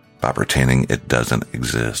by pretending it doesn't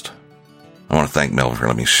exist. I want to thank Melvin for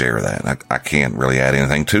letting me share that. I can't really add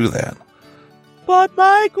anything to that. But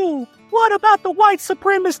Michael, what about the white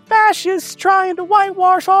supremacist fascists trying to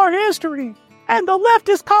whitewash our history? And the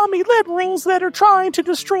leftist commie liberals that are trying to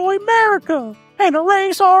destroy America and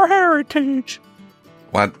erase our heritage?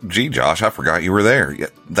 Why, gee, Josh, I forgot you were there. Yeah,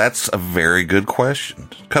 that's a very good question.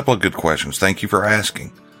 A couple of good questions. Thank you for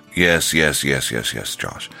asking. Yes,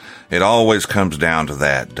 Josh. It always comes down to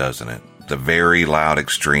that, doesn't it? The very loud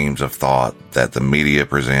extremes of thought that the media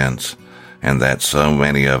presents and that so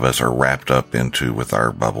many of us are wrapped up into with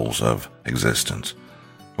our bubbles of existence.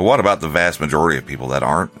 But what about the vast majority of people that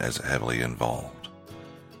aren't as heavily involved?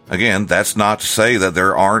 Again, that's not to say that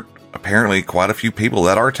there aren't apparently quite a few people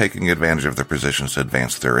that are taking advantage of their positions to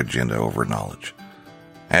advance their agenda over knowledge.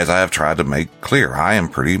 As I have tried to make clear, I am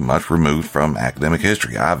pretty much removed from academic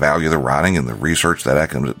history. I value the writing and the research that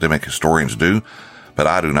academic historians do, but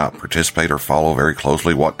I do not participate or follow very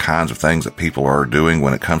closely what kinds of things that people are doing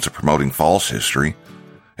when it comes to promoting false history.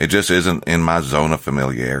 It just isn't in my zone of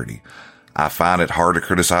familiarity. I find it hard to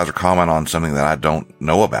criticize or comment on something that I don't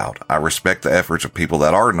know about. I respect the efforts of people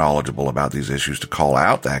that are knowledgeable about these issues to call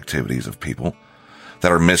out the activities of people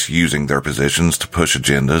that are misusing their positions to push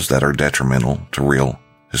agendas that are detrimental to real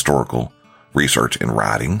historical research and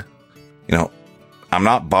writing. I'm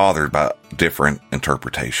not bothered by different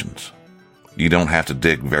interpretations. You don't have to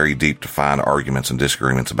dig very deep to find arguments and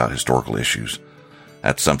disagreements about historical issues.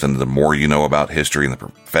 That's something the more you know about history and the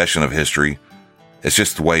profession of history, it's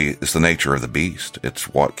just the way, it's the nature of the beast. It's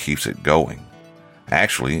what keeps it going.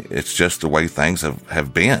 Actually, it's just the way things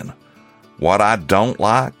have been. What I don't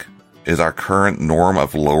like is our current norm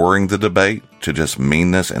of lowering the debate to just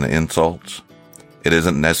meanness and insults. It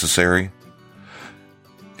isn't necessary.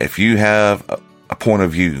 If you have a point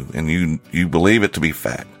of view and you believe it to be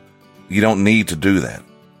fact, you don't need to do that.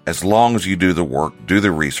 As long as you do the work, do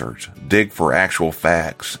the research, dig for actual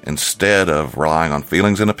facts instead of relying on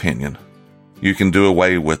feelings and opinion, you can do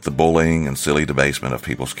away with the bullying and silly debasement of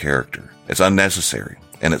people's character. It's unnecessary,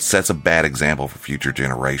 and it sets a bad example for future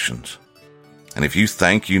generations. And if you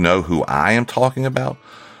think you know who I am talking about,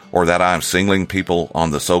 or that I am singling people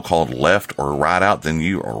on the so-called left or right out, then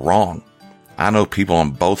you are wrong. I know people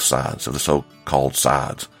on both sides of the so-called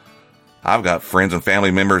sides. I've got friends and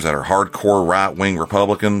family members that are hardcore right-wing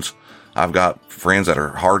Republicans. I've got friends that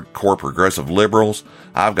are hardcore progressive liberals.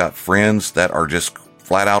 I've got friends that are just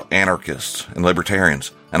flat-out anarchists and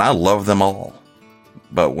libertarians, and I love them all.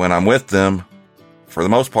 But when I'm with them, for the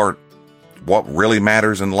most part, what really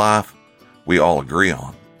matters in life, we all agree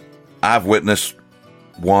on. I've witnessed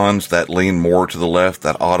ones that lean more to the left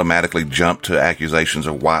that automatically jump to accusations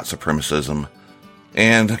of white supremacism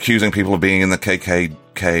and accusing people of being in the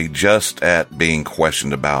KKK just at being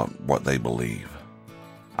questioned about what they believe.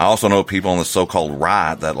 I also know people on the so-called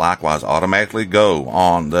right that likewise automatically go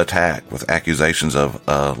on the attack with accusations of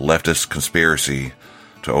a leftist conspiracy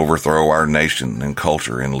to overthrow our nation and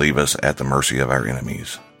culture and leave us at the mercy of our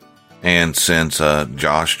enemies. And since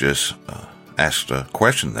Josh just asked a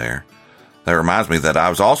question there, that reminds me that I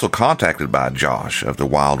was also contacted by Josh of the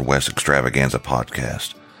Wild West Extravaganza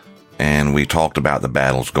podcast, and we talked about the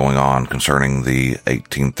battles going on concerning the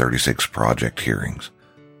 1836 project hearings.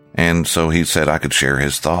 And so he said I could share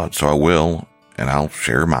his thoughts, so I will, and I'll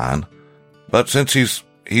share mine. But since he's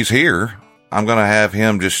here, I'm going to have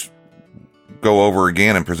him just go over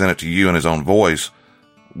again and present it to you in his own voice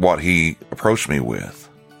what he approached me with.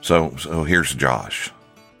 So here's Josh.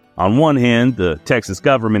 On one hand, the Texas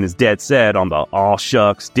government is dead set on the aw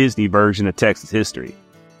shucks Disney version of Texas history.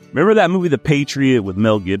 Remember that movie The Patriot with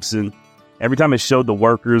Mel Gibson? Every time it showed the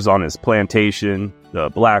workers on his plantation, the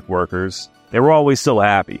black workers, they were always so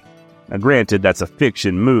happy. Now granted, that's a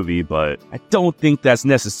fiction movie, but I don't think that's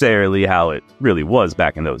necessarily how it really was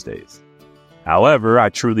back in those days. However, I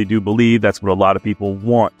truly do believe that's what a lot of people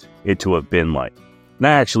want it to have been like. And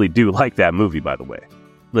I actually do like that movie, by the way.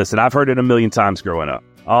 Listen, I've heard it a million times growing up.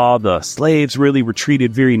 Oh, the slaves really were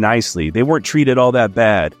treated very nicely. They weren't treated all that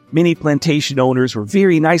bad. Many plantation owners were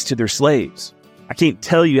very nice to their slaves. I can't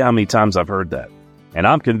tell you how many times I've heard that. And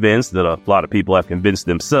I'm convinced that a lot of people have convinced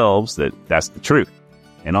themselves that that's the truth.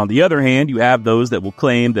 And on the other hand, you have those that will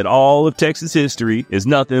claim that all of Texas history is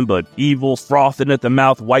nothing but evil, frothing at the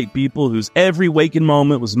mouth white people whose every waking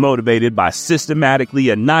moment was motivated by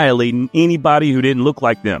systematically annihilating anybody who didn't look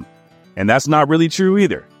like them. And that's not really true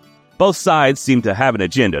either. Both sides seem to have an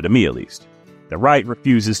agenda, to me at least. The right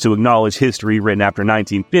refuses to acknowledge history written after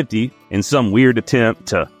 1950 in some weird attempt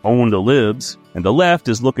to own the libs, and the left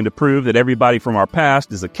is looking to prove that everybody from our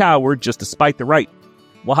past is a coward just to spite the right.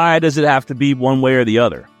 Why does it have to be one way or the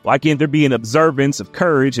other? Why can't there be an observance of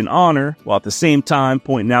courage and honor while at the same time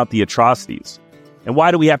pointing out the atrocities? And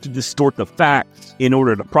why do we have to distort the facts in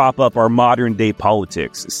order to prop up our modern day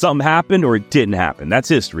politics? Something happened or it didn't happen. That's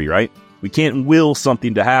history, right? We can't will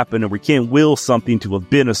something to happen, or we can't will something to have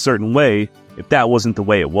been a certain way if that wasn't the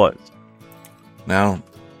way it was. Now,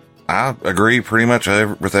 I agree pretty much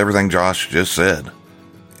with everything Josh just said.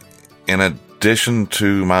 In addition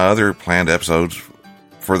to my other planned episodes,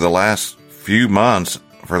 for the last few months,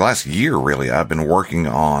 for the last year really, I've been working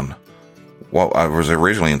on what I was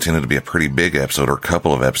originally intended to be a pretty big episode, or a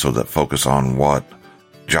couple of episodes that focus on what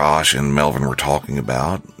Josh and Melvin were talking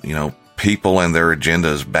about. You know, people and their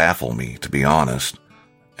agendas baffle me, to be honest.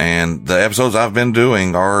 And the episodes I've been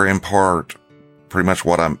doing are in part pretty much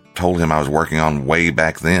what I told him I was working on way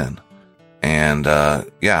back then. And,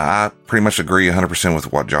 I pretty much agree 100%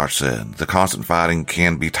 with what Josh said. The constant fighting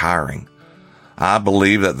can be tiring. I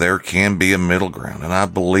believe that there can be a middle ground, and I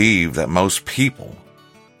believe that most people,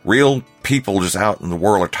 real people just out in the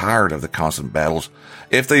world, are tired of the constant battles,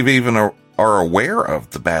 if they even are aware of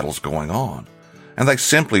the battles going on. And they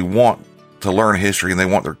simply want to learn history, and they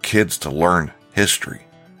want their kids to learn history.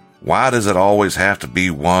 Why does it always have to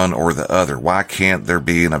be one or the other? Why can't there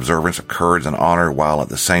be an observance of courage and honor while at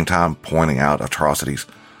the same time pointing out atrocities?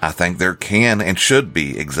 I think there can and should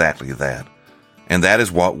be exactly that. And that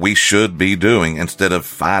is what we should be doing instead of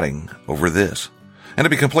fighting over this. And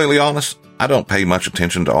to be completely honest, I don't pay much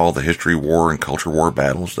attention to all the history war and culture war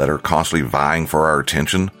battles that are constantly vying for our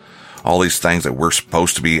attention. All these things that we're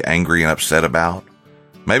supposed to be angry and upset about.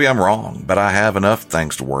 Maybe I'm wrong, but I have enough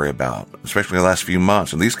things to worry about, especially the last few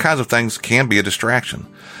months. And these kinds of things can be a distraction.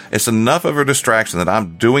 It's enough of a distraction that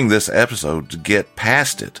I'm doing this episode to get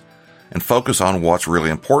past it and focus on what's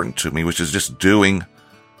really important to me, which is just doing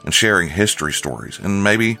and sharing history stories. And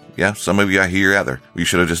maybe, some of you I hear out there, you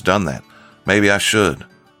should have just done that. Maybe I should.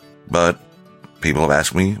 But people have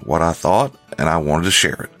asked me what I thought, and I wanted to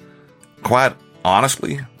share it. Quite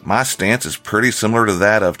honestly, my stance is pretty similar to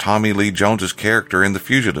that of Tommy Lee Jones's character in The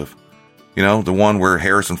Fugitive. You know, the one where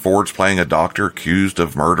Harrison Ford's playing a doctor accused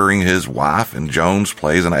of murdering his wife, and Jones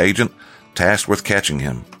plays an agent tasked with catching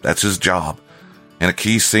him. That's his job. In a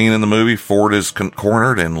key scene in the movie, Ford is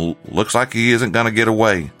cornered and looks like he isn't going to get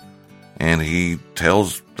away. And he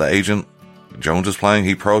tells the agent Jones is playing,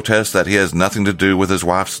 he protests that he has nothing to do with his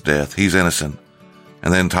wife's death. He's innocent.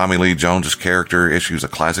 And then Tommy Lee Jones's character issues a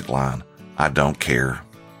classic line, "I don't care."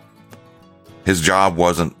 His job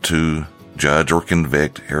wasn't to judge or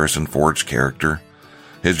convict Harrison Ford's character.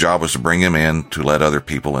 His job was to bring him in to let other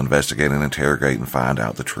people investigate and interrogate and find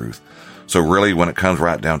out the truth. So really, when it comes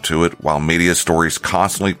right down to it, while media stories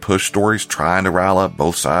constantly push stories trying to rile up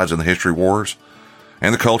both sides in the history wars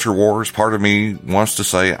and the culture wars, part of me wants to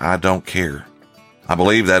say, I don't care. I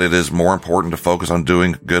believe that it is more important to focus on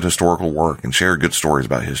doing good historical work and share good stories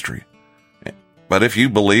about history. But if you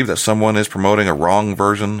believe that someone is promoting a wrong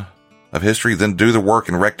version of history, then do the work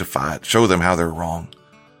and rectify it. Show them how they're wrong.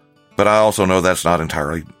 But I also know that's not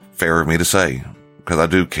entirely fair of me to say, because I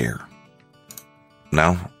do care.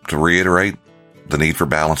 Now, to reiterate, the need for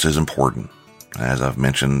balance is important. As I've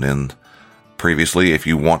mentioned previously, if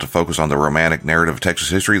you want to focus on the romantic narrative of Texas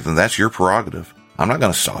history, then that's your prerogative. I'm not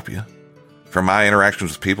going to stop you. From my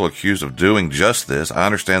interactions with people accused of doing just this, I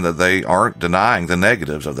understand that they aren't denying the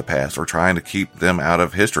negatives of the past or trying to keep them out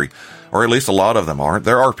of history, or at least a lot of them aren't.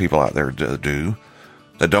 There are people out there that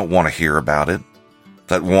don't want to hear about it,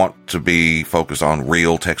 that want to be focused on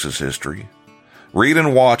real Texas history. Read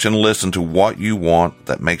and watch and listen to what you want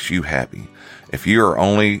that makes you happy. If you are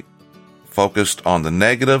only focused on the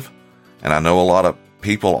negative, and I know a lot of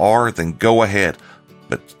people are, then go ahead,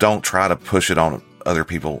 but don't try to push it on other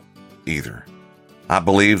people either. I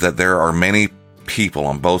believe that there are many people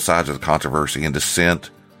on both sides of the controversy and dissent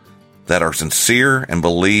that are sincere and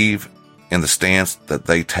believe in the stance that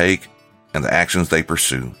they take and the actions they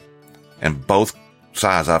pursue. And both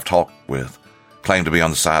sides I've talked with claim to be on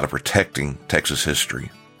the side of protecting Texas history.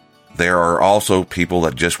 There are also people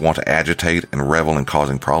that just want to agitate and revel in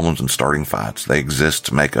causing problems and starting fights. They exist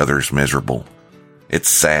to make others miserable. It's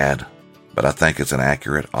sad, but I think it's an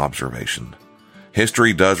accurate observation.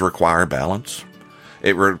 History does require balance.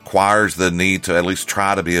 It requires the need to at least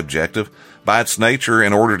try to be objective. By its nature,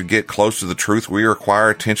 in order to get close to the truth, we require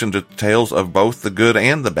attention to details of both the good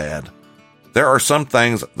and the bad. There are some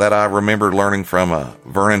things that I remember learning from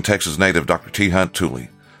Vernon, Texas native Dr. T. Hunt Tooley.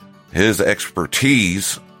 His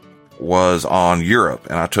expertise was on Europe,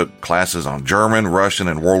 and I took classes on German, Russian,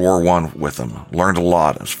 and World War I with them. Learned a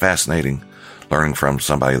lot. It was fascinating learning from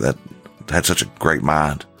somebody that had such a great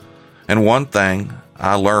mind. And one thing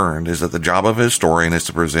I learned is that the job of a historian is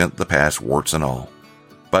to present the past, warts and all.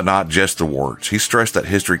 But not just the warts. He stressed that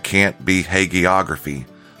history can't be hagiography,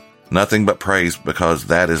 nothing but praise, because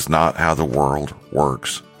that is not how the world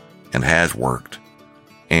works and has worked.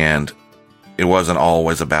 And it wasn't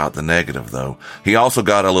always about the negative, though. He also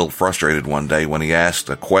got a little frustrated one day when he asked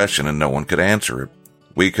a question and no one could answer it.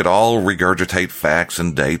 We could all regurgitate facts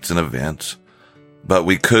and dates and events, but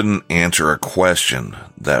we couldn't answer a question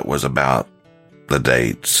that was about the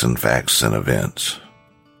dates and facts and events.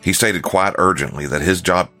 He stated quite urgently that his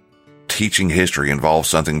job teaching history involves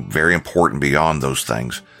something very important beyond those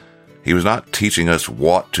things. He was not teaching us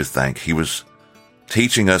what to think. He was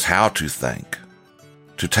teaching us how to think.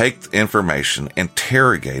 To take information,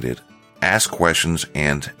 interrogate it, ask questions,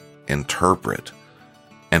 and interpret.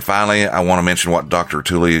 And finally, I want to mention what Dr.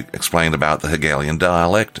 Tully explained about the Hegelian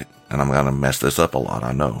dialectic. And I'm going to mess this up a lot,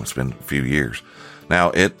 I know. It's been a few years.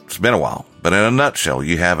 Now, it's been a while, but in a nutshell,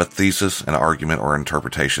 you have a thesis, an argument, or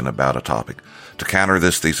interpretation about a topic. To counter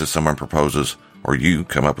this thesis, someone proposes, or you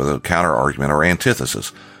come up with a counter-argument or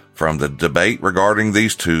antithesis. From the debate regarding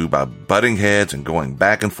these two, by butting heads and going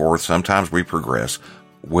back and forth, sometimes we progress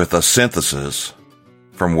with a synthesis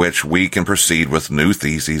from which we can proceed with new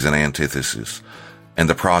theses and antitheses, and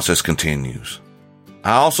the process continues.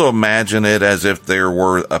 I also imagine it as if there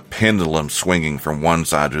were a pendulum swinging from one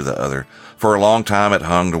side to the other. For a long time, it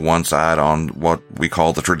hung to one side on what we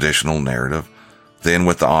call the traditional narrative. Then,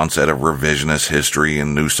 with the onset of revisionist history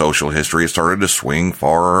and new social history, it started to swing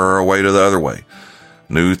far away to the other way.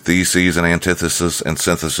 New theses and antithesis and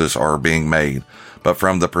synthesis are being made. But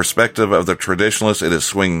from the perspective of the traditionalists, it is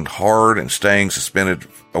swinging hard and staying suspended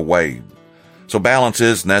away. So balance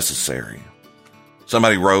is necessary.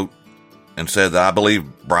 Somebody wrote and said that I believe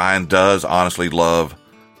Brian does honestly love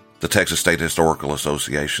the Texas State Historical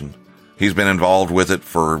Association. He's been involved with it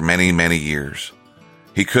for many, many years.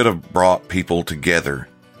 He could have brought people together,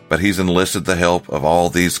 but he's enlisted the help of all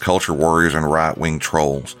these culture warriors and right-wing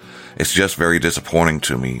trolls. It's just very disappointing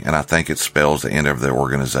to me, and I think it spells the end of the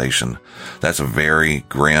organization. That's a very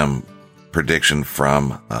grim prediction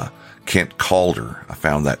from Kent Calder. I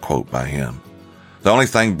found that quote by him. The only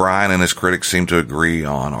thing Brian and his critics seem to agree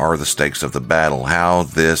on are the stakes of the battle. How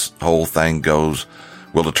this whole thing goes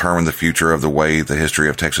will determine the future of the way the history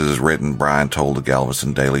of Texas is written, Brian told the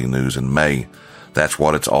Galveston Daily News in May. That's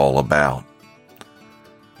what it's all about.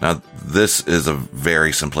 Now, this is a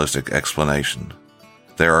very simplistic explanation.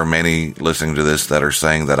 There are many listening to this that are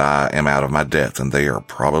saying that I am out of my depth, and they are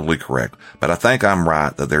probably correct. But I think I'm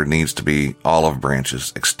right that there needs to be olive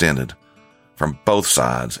branches extended from both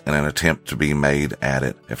sides in an attempt to be made at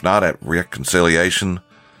it, if not at reconciliation,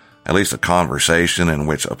 at least a conversation in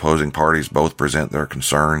which opposing parties both present their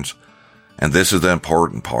concerns. And this is the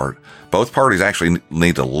important part. Both parties actually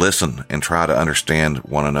need to listen and try to understand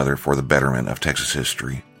one another for the betterment of Texas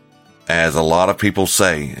history. As a lot of people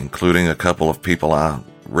say, including a couple of people I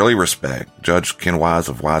really respect, Judge Ken Wise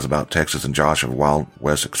of Wise About Texas and Josh of Wild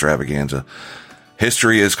West Extravaganza,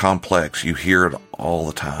 history is complex. You hear it all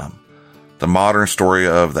the time. The modern story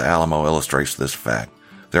of the Alamo illustrates this fact.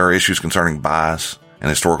 There are issues concerning bias and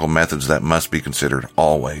historical methods that must be considered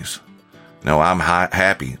always. Now, I'm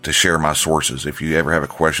happy to share my sources if you ever have a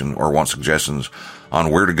question or want suggestions on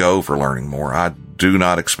where to go for learning more. I do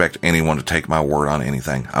not expect anyone to take my word on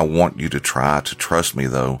anything. I want you to try to trust me,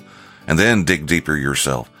 though, and then dig deeper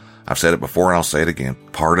yourself. I've said it before and I'll say it again.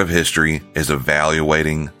 Part of history is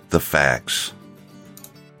evaluating the facts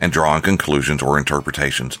and drawing conclusions or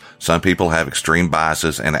interpretations. Some people have extreme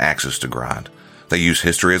biases and axes to grind. They use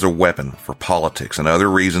history as a weapon for politics and other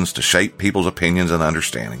reasons to shape people's opinions and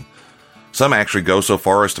understanding. Some actually go so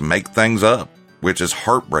far as to make things up, which is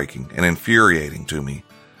heartbreaking and infuriating to me.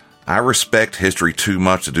 I respect history too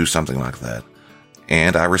much to do something like that.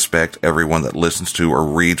 And I respect everyone that listens to or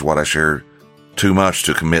reads what I share too much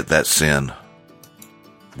to commit that sin.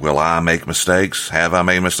 Will I make mistakes? Have I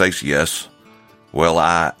made mistakes? Yes. Will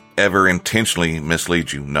I ever intentionally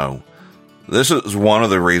mislead you? No. This is one of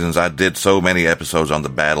the reasons I did so many episodes on the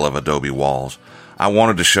Battle of Adobe Walls. I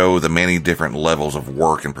wanted to show the many different levels of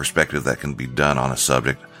work and perspective that can be done on a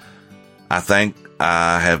subject. I think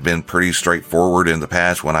I have been pretty straightforward in the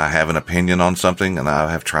past when I have an opinion on something, and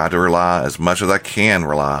I have tried to rely as much as I can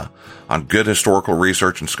rely on good historical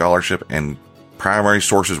research and scholarship and primary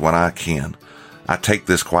sources when I can. I take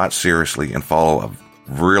this quite seriously and follow a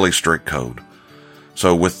really strict code.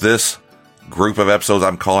 So with this group of episodes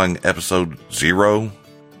I'm calling episode 0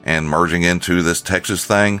 and merging into this Texas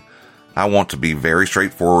thing, I want to be very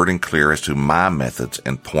straightforward and clear as to my methods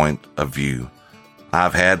and point of view.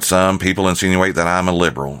 I've had some people insinuate that I'm a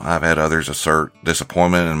liberal. I've had others assert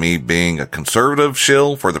disappointment in me being a conservative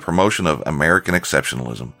shill for the promotion of American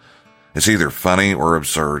exceptionalism. It's either funny or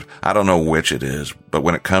absurd. I don't know which it is, but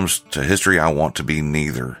when it comes to history, I want to be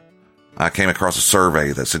neither. I came across a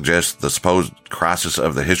survey that suggests the supposed crisis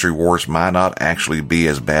of the history wars might not actually be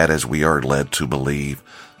as bad as we are led to believe.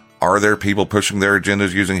 Are there people pushing their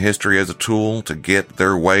agendas using history as a tool to get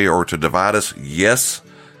their way or to divide us? Yes,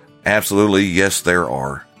 absolutely, yes, there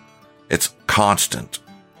are. It's constant.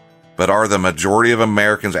 But are the majority of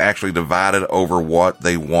Americans actually divided over what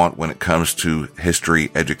they want when it comes to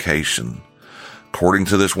history education? According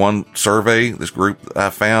to this one survey, this group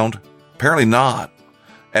I found, apparently not.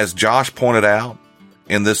 As Josh pointed out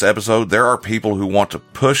in this episode, there are people who want to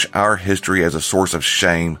push our history as a source of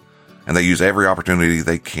shame, and they use every opportunity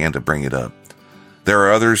they can to bring it up. There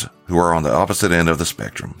are others who are on the opposite end of the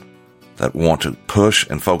spectrum that want to push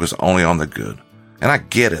and focus only on the good. And I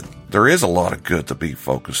get it. There is a lot of good to be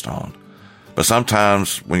focused on. But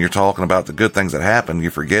sometimes when you're talking about the good things that happen, you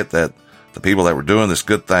forget that the people that were doing this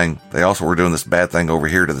good thing, they also were doing this bad thing over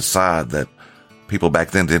here to the side that people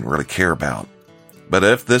back then didn't really care about. But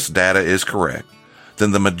if this data is correct,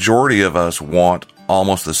 then the majority of us want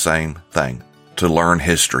almost the same thing: to learn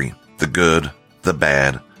history, the good, the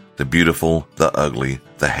bad, the beautiful, the ugly,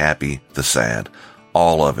 the happy, the sad,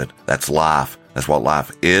 all of it. That's life. That's what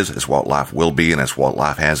life is. It's what life will be, and it's what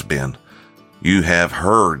life has been. You have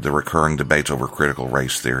heard the recurring debates over critical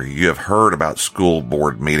race theory. You have heard about school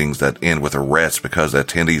board meetings that end with arrests because the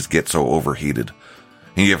attendees get so overheated.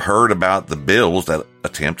 And you've heard about the bills that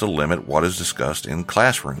attempt to limit what is discussed in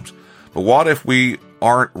classrooms. But what if we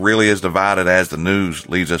aren't really as divided as the news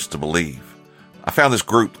leads us to believe? I found this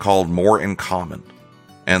group called More in Common,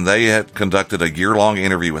 and they had conducted a year-long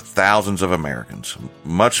interview with thousands of Americans,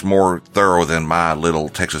 much more thorough than my little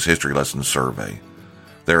Texas history lesson survey.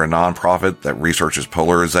 They're a nonprofit that researches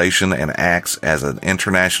polarization and acts as an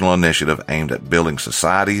international initiative aimed at building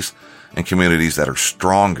societies and communities that are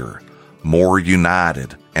stronger, more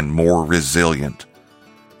united, and more resilient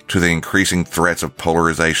to the increasing threats of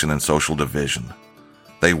polarization and social division.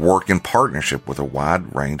 They work in partnership with a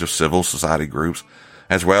wide range of civil society groups,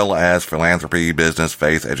 as well as philanthropy, business,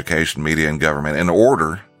 faith, education, media, and government, in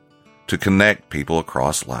order to connect people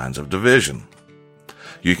across lines of division.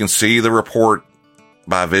 You can see the report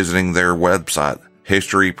by visiting their website,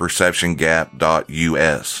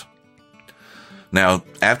 historyperceptiongap.us. Now,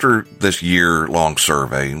 after this year-long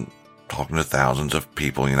survey, talking to thousands of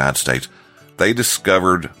people in the United States, they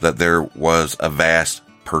discovered that there was a vast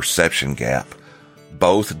perception gap.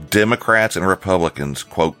 Both Democrats and Republicans,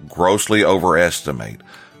 quote, grossly overestimate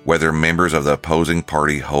whether members of the opposing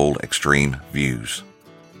party hold extreme views.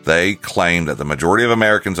 They claim that the majority of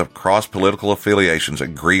Americans across political affiliations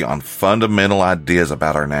agree on fundamental ideas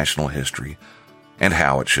about our national history and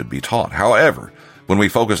how it should be taught. However, when we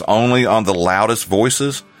focus only on the loudest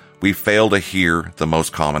voices, we fail to hear the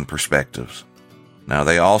most common perspectives. Now,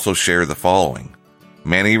 they also share the following.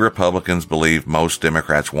 Many Republicans believe most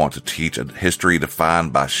Democrats want to teach a history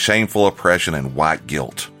defined by shameful oppression and white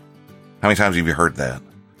guilt. How many times have you heard that?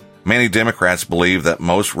 Many Democrats believe that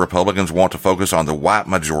most Republicans want to focus on the white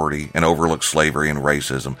majority and overlook slavery and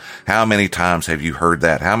racism. How many times have you heard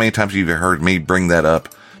that? How many times have you heard me bring that up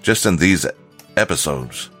just in these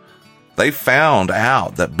episodes? They found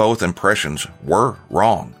out that both impressions were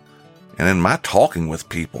wrong. And in my talking with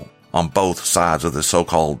people on both sides of the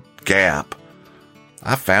so-called gap,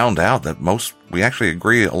 I found out that we actually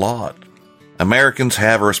agree a lot. Americans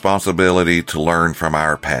have a responsibility to learn from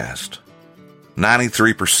our past.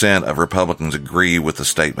 93% of Republicans agree with the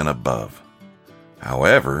statement above.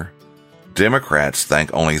 However, Democrats think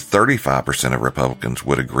only 35% of Republicans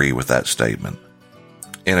would agree with that statement.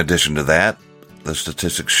 In addition to that, the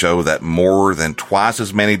statistics show that more than twice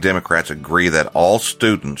as many Democrats agree that all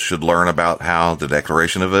students should learn about how the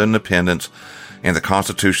Declaration of Independence and the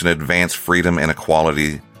Constitution advance freedom and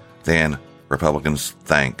equality than Republicans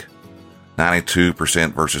think.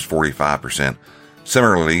 92% versus 45%.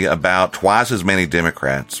 Similarly, about twice as many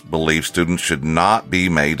Democrats believe students should not be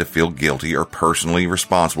made to feel guilty or personally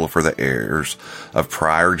responsible for the errors of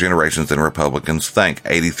prior generations than Republicans think,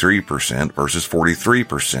 83% versus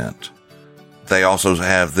 43%. They also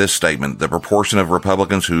have this statement: the proportion of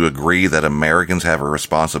Republicans who agree that Americans have a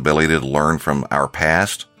responsibility to learn from our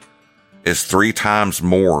past is 3 times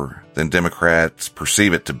more than Democrats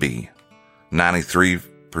perceive it to be,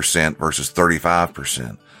 93% versus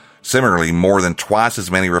 35%. Similarly, more than twice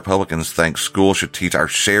as many Republicans think schools should teach our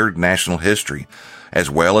shared national history,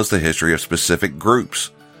 as well as the history of specific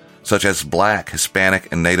groups, such as Black,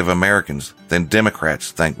 Hispanic, and Native Americans, than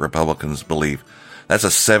Democrats think Republicans believe. That's a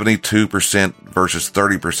 72% versus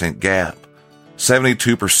 30% gap.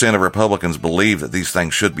 72% of Republicans believe that these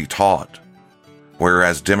things should be taught,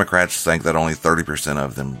 whereas Democrats think that only 30%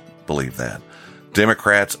 of them believe that.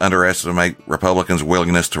 Democrats underestimate Republicans'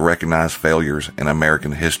 willingness to recognize failures in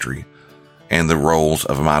American history and the roles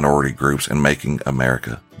of minority groups in making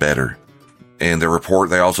America better. In the report,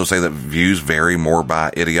 they also say that views vary more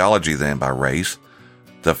by ideology than by race.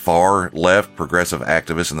 The far left progressive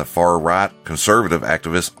activists and the far right conservative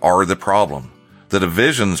activists are the problem. The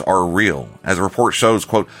divisions are real. As the report shows,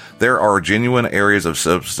 quote, there are genuine areas of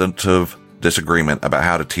substantive disagreement about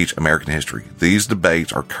how to teach American history. These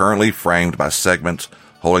debates are currently framed by segments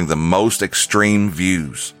holding the most extreme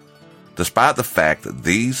views. Despite the fact that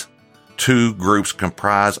these two groups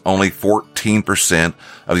comprise only 14%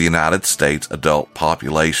 of the United States adult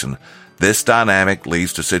population, this dynamic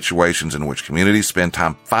leads to situations in which communities spend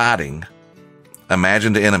time fighting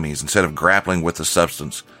imagined enemies instead of grappling with the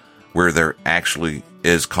substance where there actually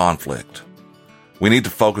is conflict. We need to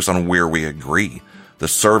focus on where we agree. The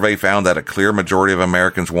survey found that a clear majority of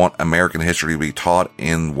Americans want American history to be taught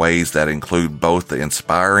in ways that include both the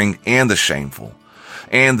inspiring and the shameful,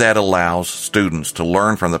 and that allows students to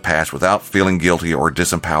learn from the past without feeling guilty or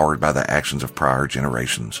disempowered by the actions of prior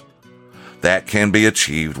generations. That can be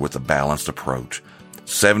achieved with a balanced approach.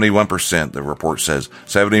 71%, the report says,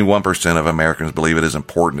 71% of Americans believe it is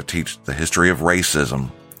important to teach the history of racism,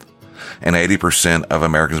 and 80% of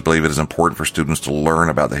Americans believe it is important for students to learn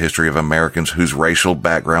about the history of Americans whose racial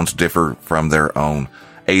backgrounds differ from their own.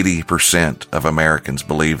 80% of Americans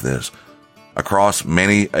believe this. Across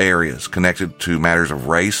many areas connected to matters of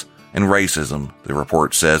race and racism, the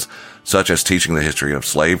report says, such as teaching the history of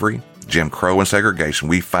slavery, Jim Crow, and segregation,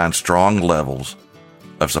 we find strong levels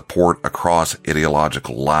of support across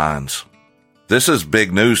ideological lines. This is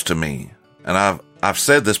big news to me, and I've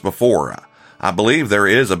said this before. I believe there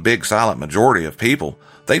is a big silent majority of people.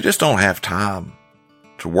 They just don't have time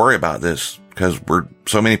to worry about this because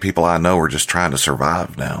so many people I know are just trying to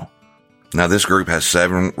survive now. Now, this group has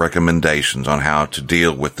 7 recommendations on how to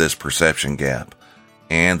deal with this perception gap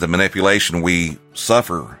and the manipulation we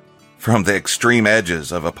suffer from the extreme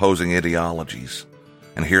edges of opposing ideologies.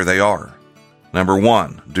 And here they are. Number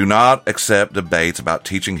 1, do not accept debates about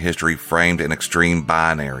teaching history framed in extreme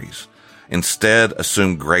binaries. Instead,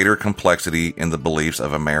 assume greater complexity in the beliefs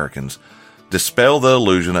of Americans. Dispel the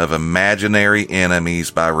illusion of imaginary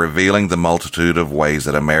enemies by revealing the multitude of ways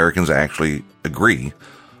that Americans actually agree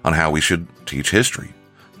on how we should teach history.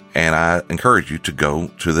 And I encourage you to go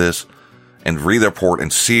to this and read the report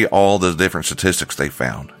and see all the different statistics they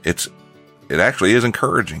found. It actually is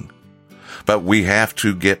encouraging. But we have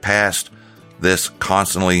to get past this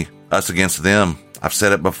constantly us against them. I've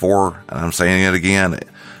said it before and I'm saying it again.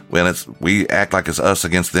 When we act like it's us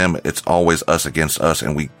against them, it's always us against us,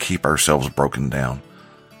 and we keep ourselves broken down.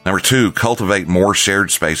 Number 2, cultivate more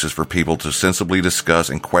shared spaces for people to sensibly discuss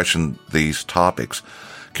and question these topics.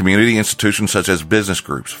 Community institutions such as business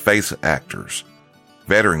groups, faith actors,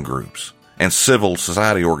 veteran groups, and civil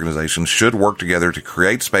society organizations should work together to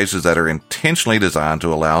create spaces that are intentionally designed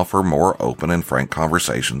to allow for more open and frank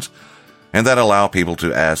conversations and that allow people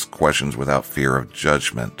to ask questions without fear of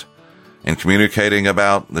judgment. In communicating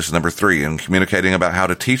about how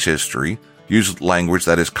to teach history, use language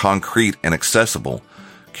that is concrete and accessible.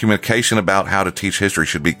 Communication about how to teach history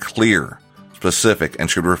should be clear, specific, and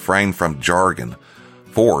should refrain from jargon.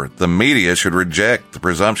 4, the media should reject the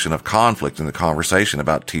presumption of conflict in the conversation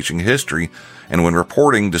about teaching history, and when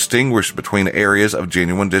reporting, distinguish between areas of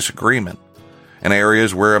genuine disagreement and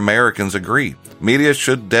areas where Americans agree. Media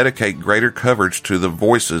should dedicate greater coverage to the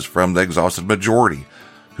voices from the exhausted majority,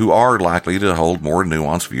 who are likely to hold more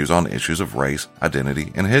nuanced views on issues of race,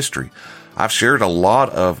 identity, and history. I've shared a lot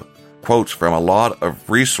of quotes from a lot of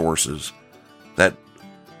resources that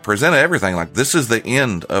present everything like this is the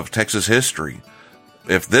end of Texas history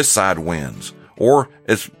if this side wins. Or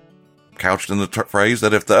it's couched in the phrase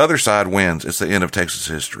that if the other side wins, it's the end of Texas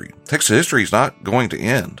history. Texas history is not going to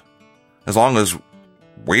end as long as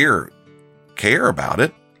we care about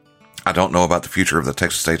it. I don't know about the future of the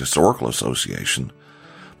Texas State Historical Association,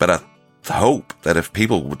 but I hope that if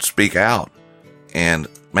people would speak out and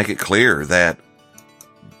make it clear that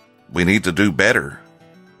we need to do better,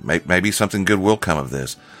 maybe something good will come of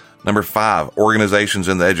this. Number 5, organizations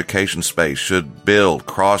in the education space should build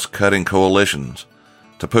cross-cutting coalitions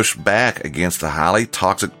to push back against the highly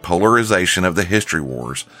toxic polarization of the history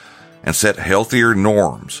wars and set healthier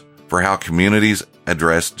norms for how communities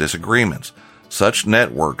address disagreements. Such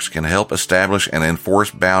networks can help establish and enforce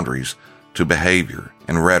boundaries to behavior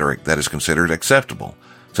and rhetoric that is considered acceptable,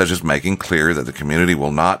 such as making clear that the community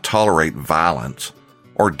will not tolerate violence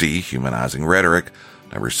or dehumanizing rhetoric.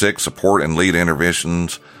 Number 6, support and lead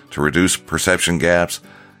interventions to reduce perception gaps.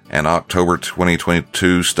 An October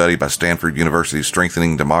 2022 study by Stanford University's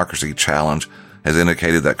Strengthening Democracy Challenge has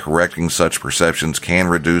indicated that correcting such perceptions can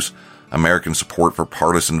reduce American support for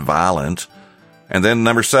partisan violence. And then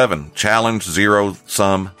number 7, challenge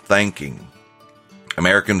zero-sum thinking.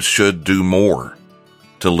 Americans should do more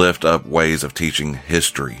to lift up ways of teaching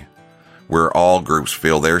history, where all groups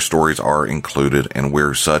feel their stories are included and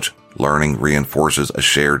where such learning reinforces a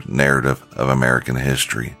shared narrative of American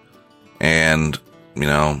history. And,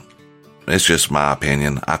 it's just my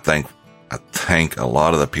opinion. I think a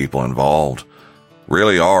lot of the people involved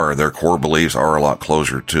really their core beliefs are a lot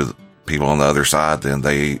closer to the people on the other side than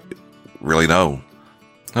they really know.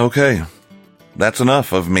 Okay, that's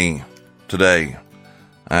enough of me today.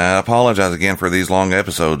 I apologize again for these long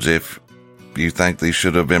episodes. If you think these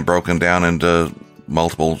should have been broken down into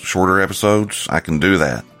multiple shorter episodes, I can do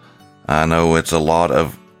that. I know it's a lot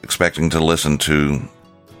of expecting to listen to.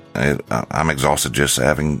 I'm exhausted just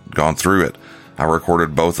having gone through it. I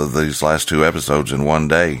recorded both of these last 2 episodes in one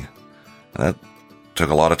day. That took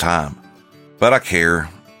a lot of time. But I care,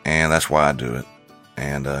 and that's why I do it.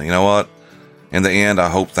 And you know what? In the end, I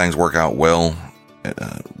hope things work out well.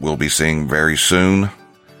 We'll be seeing very soon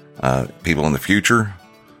people in the future.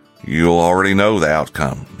 You'll already know the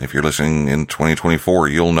outcome. If you're listening in 2024,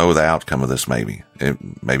 you'll know the outcome of this maybe.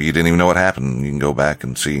 Maybe you didn't even know what happened. You can go back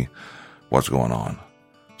and see what's going on.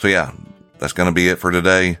 So yeah, that's going to be it for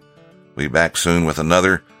today. We'll be back soon with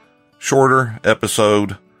another shorter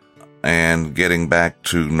episode and getting back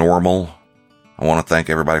to normal. I want to thank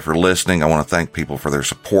everybody for listening. I want to thank people for their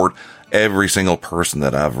support. Every single person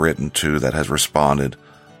that I've written to that has responded,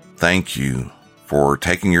 thank you for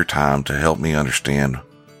taking your time to help me understand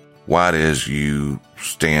why it is you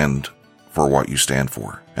stand for what you stand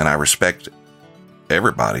for. And I respect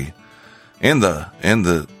everybody in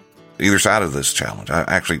the either side of this challenge.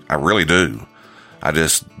 I really do. I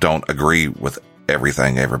just don't agree with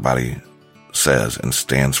everything everybody says and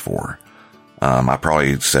stands for. I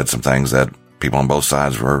probably said some things that people on both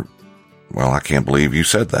sides were, I can't believe you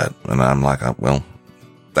said that. And I'm like,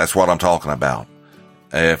 that's what I'm talking about.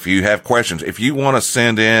 If you have questions, if you want to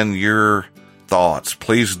send in your thoughts,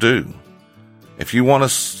 please do. If you want to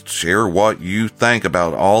share what you think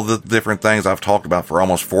about all the different things I've talked about for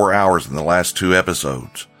almost 4 hours in the last 2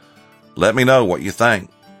 episodes, let me know what you think.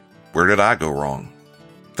 Where did I go wrong?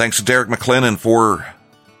 Thanks to Derek McLennan for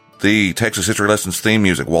the Texas History Lessons theme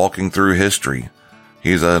music, Walking Through History.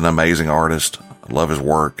 He's an amazing artist. I love his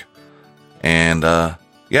work. And,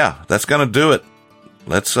 that's going to do it.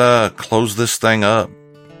 Let's close this thing up.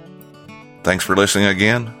 Thanks for listening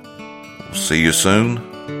again. We'll see you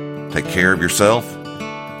soon. Take care of yourself.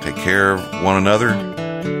 Take care of one another.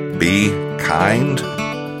 Be kind.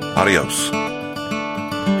 Adios.